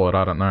point forward,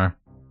 I don't know.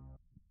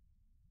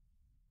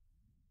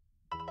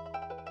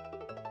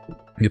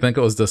 You think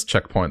it was this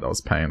checkpoint that was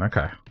pain?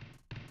 Okay.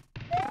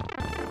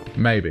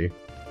 Maybe.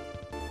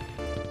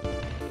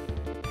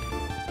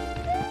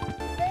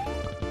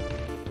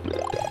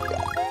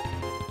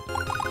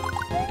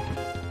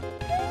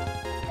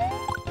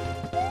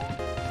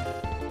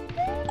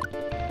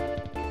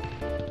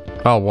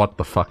 Oh, what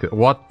the fuck?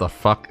 What the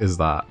fuck is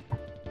that?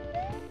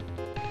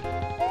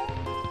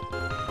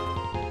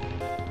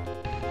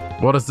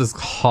 What is this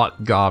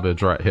hot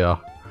garbage right here?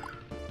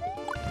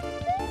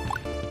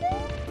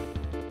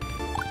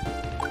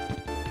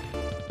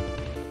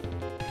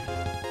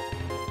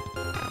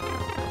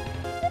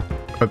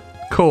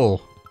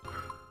 Cool.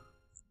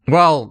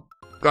 Well,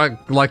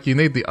 like you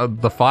need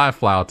the Fire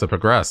Flower to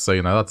progress, so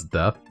you know that's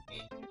death.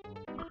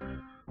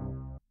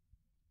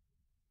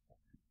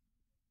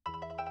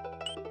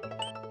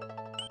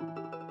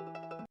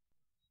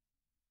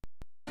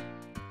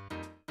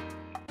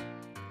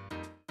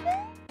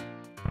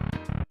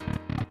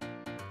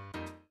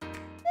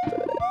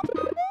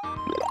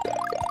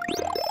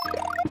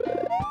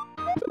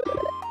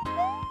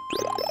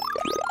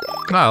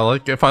 No,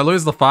 like, if I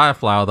lose the Fire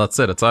Flower, that's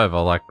it, it's over,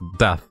 like,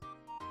 death.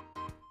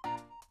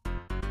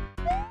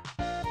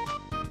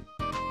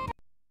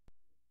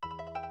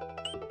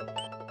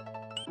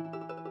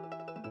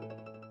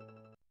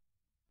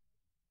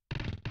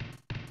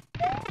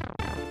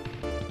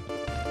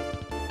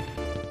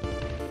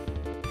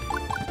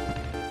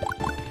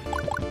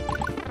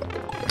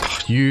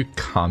 You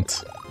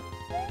cunt.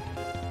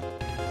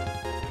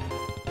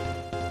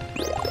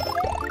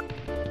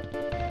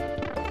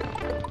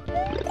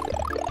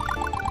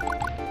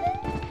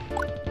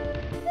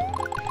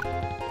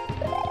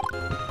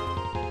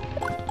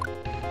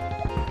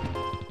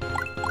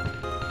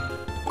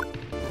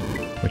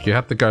 Like, you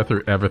have to go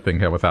through everything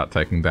here without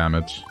taking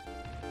damage.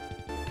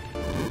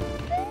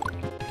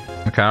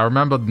 Okay, I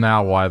remembered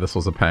now why this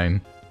was a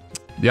pain.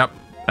 Yep,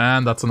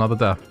 and that's another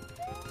death.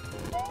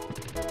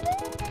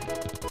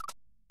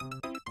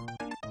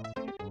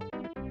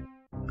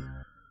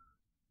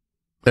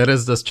 It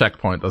is this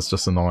checkpoint that's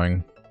just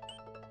annoying.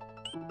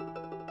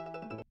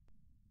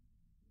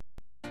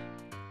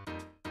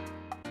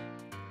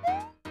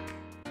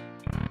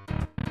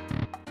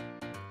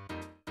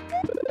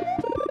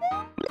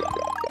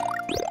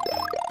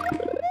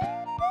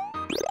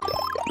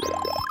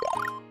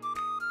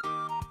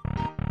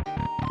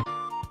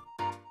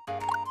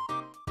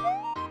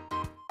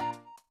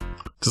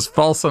 Just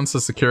false sense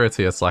of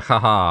security. It's like,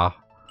 haha.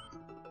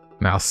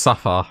 Now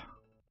suffer.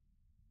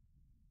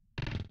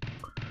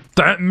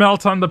 Don't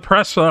melt under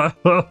pressure.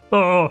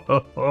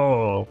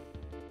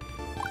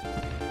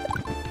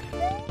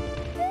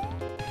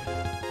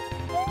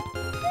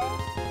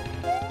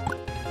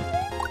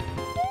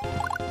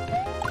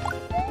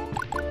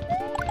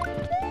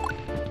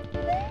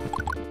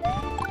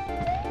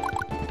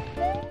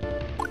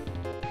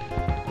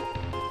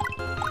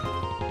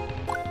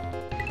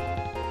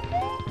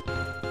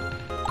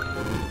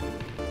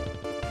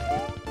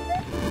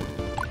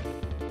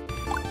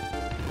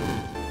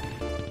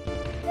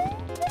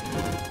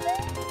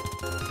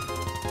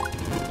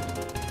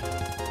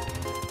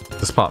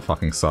 This part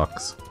fucking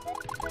sucks.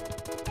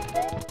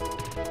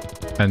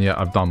 And yet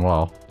I've done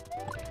well.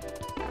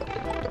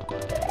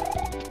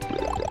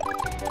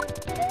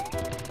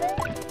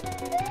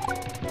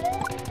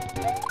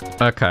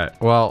 Okay,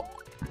 well...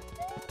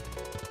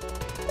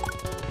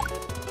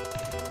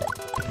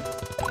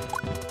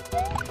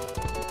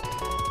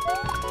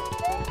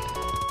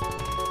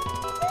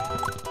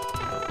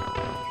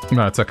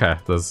 No, it's okay.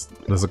 There's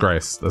a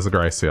grace. There's a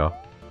grace here.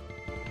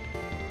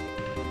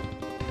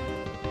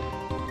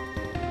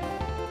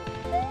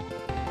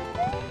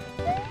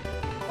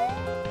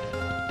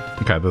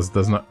 Okay,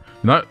 there's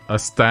no, I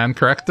stand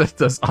corrected.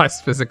 There's ice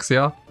physics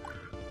here.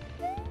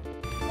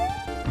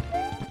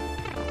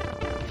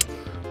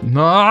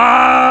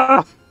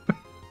 No!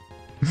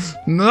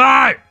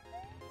 No!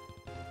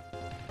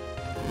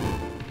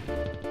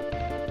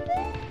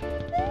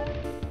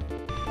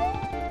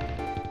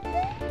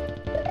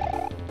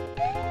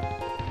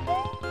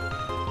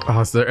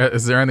 Oh,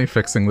 is there any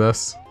fixing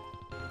this?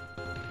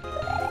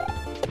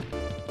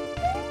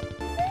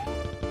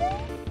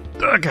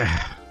 Okay.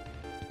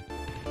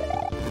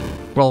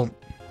 Well...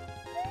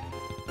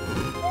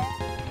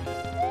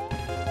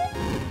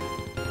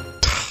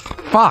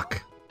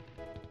 Fuck!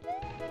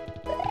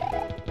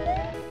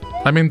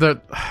 I mean,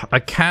 I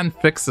can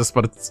fix this,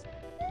 but it's...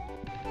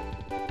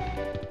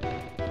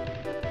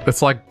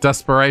 It's like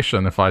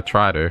desperation if I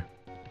try to.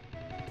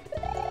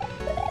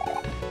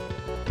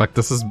 Like,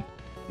 this is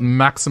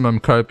maximum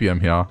copium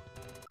here.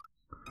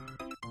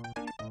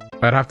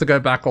 I'd have to go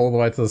back all the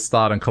way to the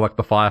start and collect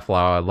the fire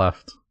flower I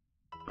left.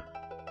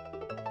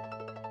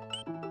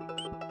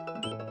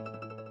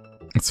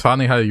 It's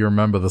funny how you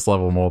remember this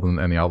level more than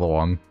any other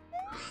one.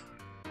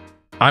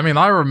 I mean,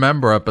 I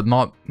remember it, but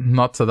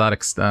not to that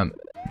extent.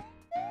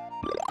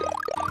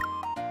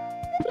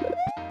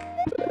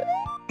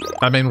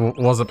 I mean,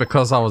 was it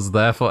because I was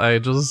there for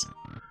ages?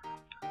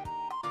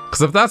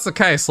 Because if that's the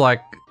case,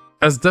 like,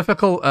 as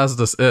difficult as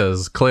this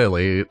is,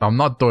 clearly, I'm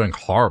not doing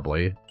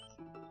horribly.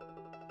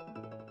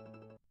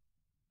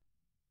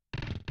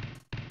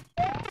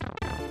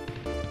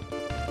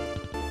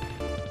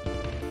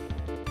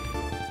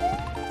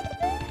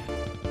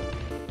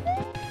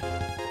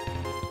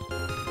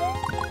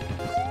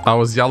 I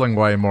was yelling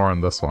way more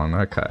in this one.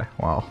 Okay,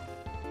 well.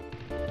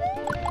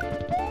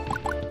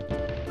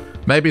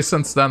 Maybe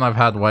since then I've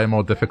had way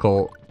more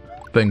difficult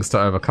things to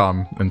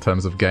overcome in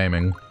terms of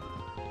gaming.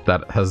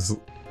 That has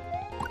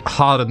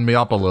hardened me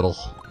up a little.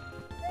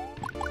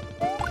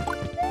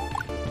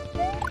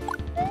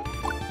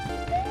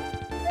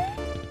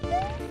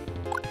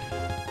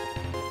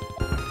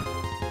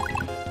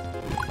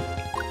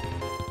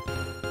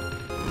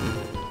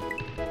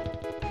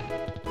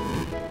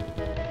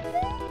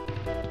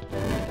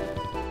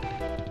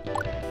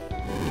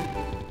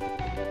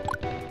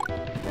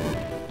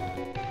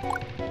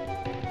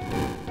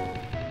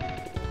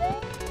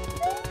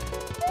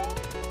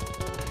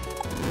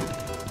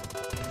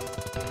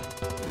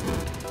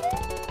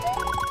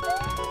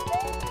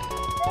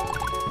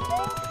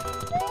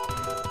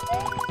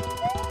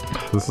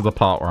 This is the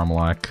part where I'm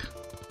like...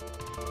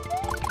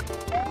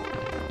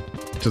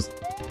 Just...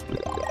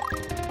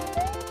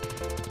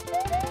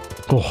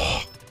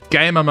 Oh,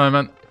 gamer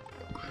moment!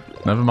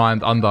 Never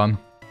mind, undone.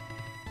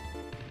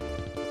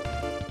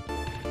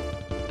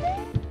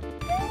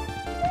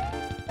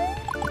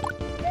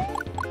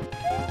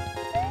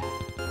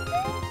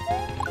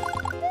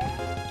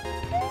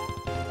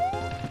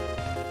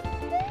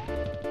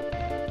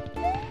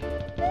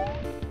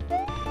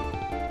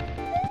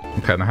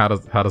 Okay, now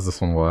how does this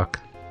one work?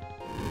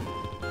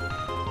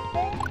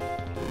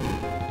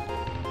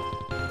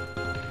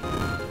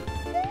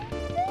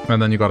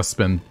 And then you gotta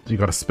spin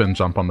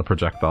jump on the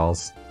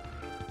projectiles.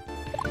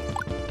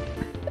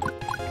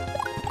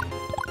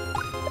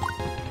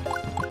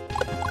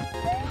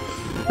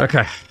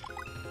 Okay.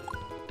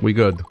 We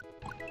good.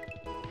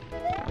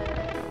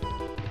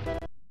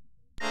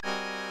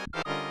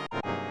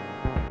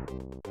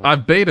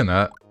 I've beaten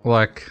it.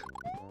 Like,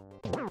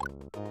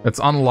 it's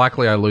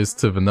unlikely I lose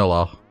to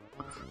vanilla.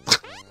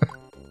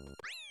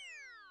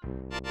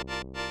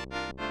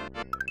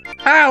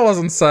 That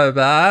wasn't so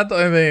bad.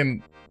 I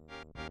mean,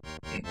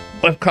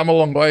 I've come a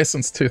long way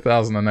since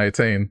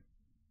 2018.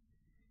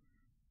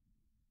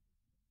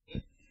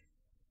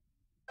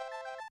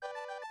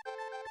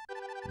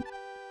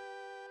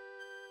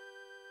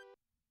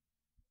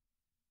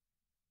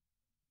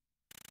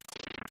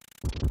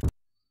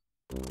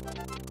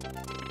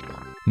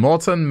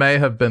 Morton may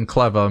have been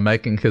clever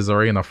making his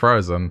arena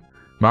frozen.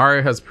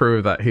 Mario has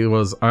proved that he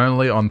was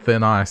only on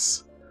thin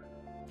ice.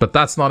 But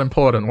that's not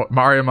important. What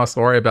Mario must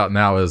worry about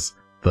now is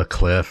the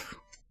cliff.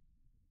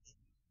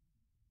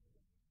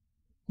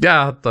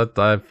 Yeah,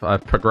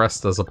 I've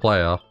progressed as a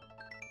player.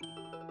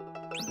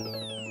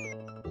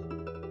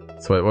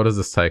 So wait, what does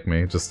this take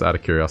me? Just out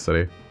of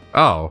curiosity.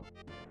 Oh.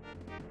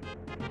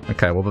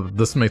 Okay, well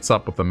this meets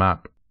up with the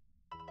map.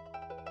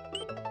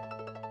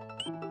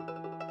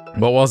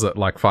 What was it,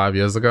 like 5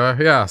 years ago?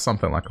 Yeah,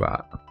 something like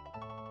that.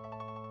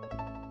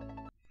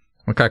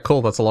 Okay,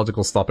 cool, that's a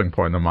logical stopping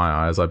point in my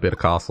eyes. I beat a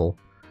castle.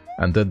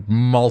 And did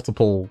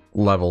multiple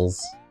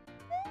levels.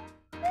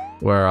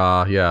 Where,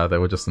 yeah, they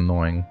were just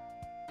annoying.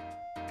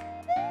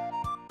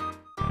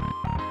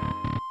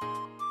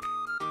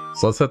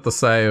 So let's hit the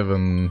save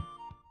and...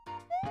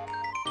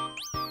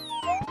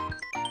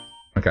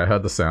 Okay, I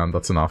heard the sound,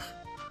 that's enough.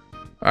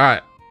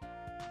 Alright.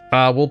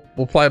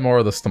 We'll play more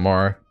of this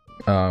tomorrow.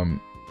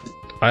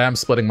 I am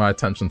splitting my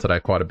attention today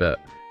quite a bit.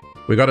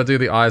 We gotta do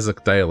the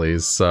Isaac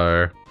dailies,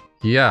 so...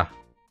 Yeah.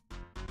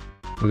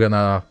 We're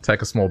gonna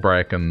take a small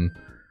break and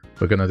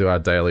we're gonna do our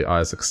daily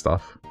Isaac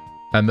stuff.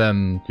 And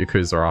then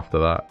Yakuza after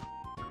that.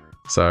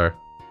 So...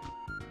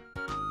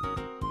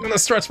 I'm gonna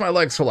stretch my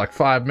legs for like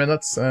 5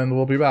 minutes and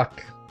we'll be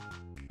back.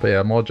 But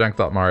yeah, more Janked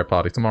Up Mario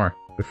Party tomorrow,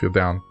 if you're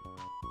down.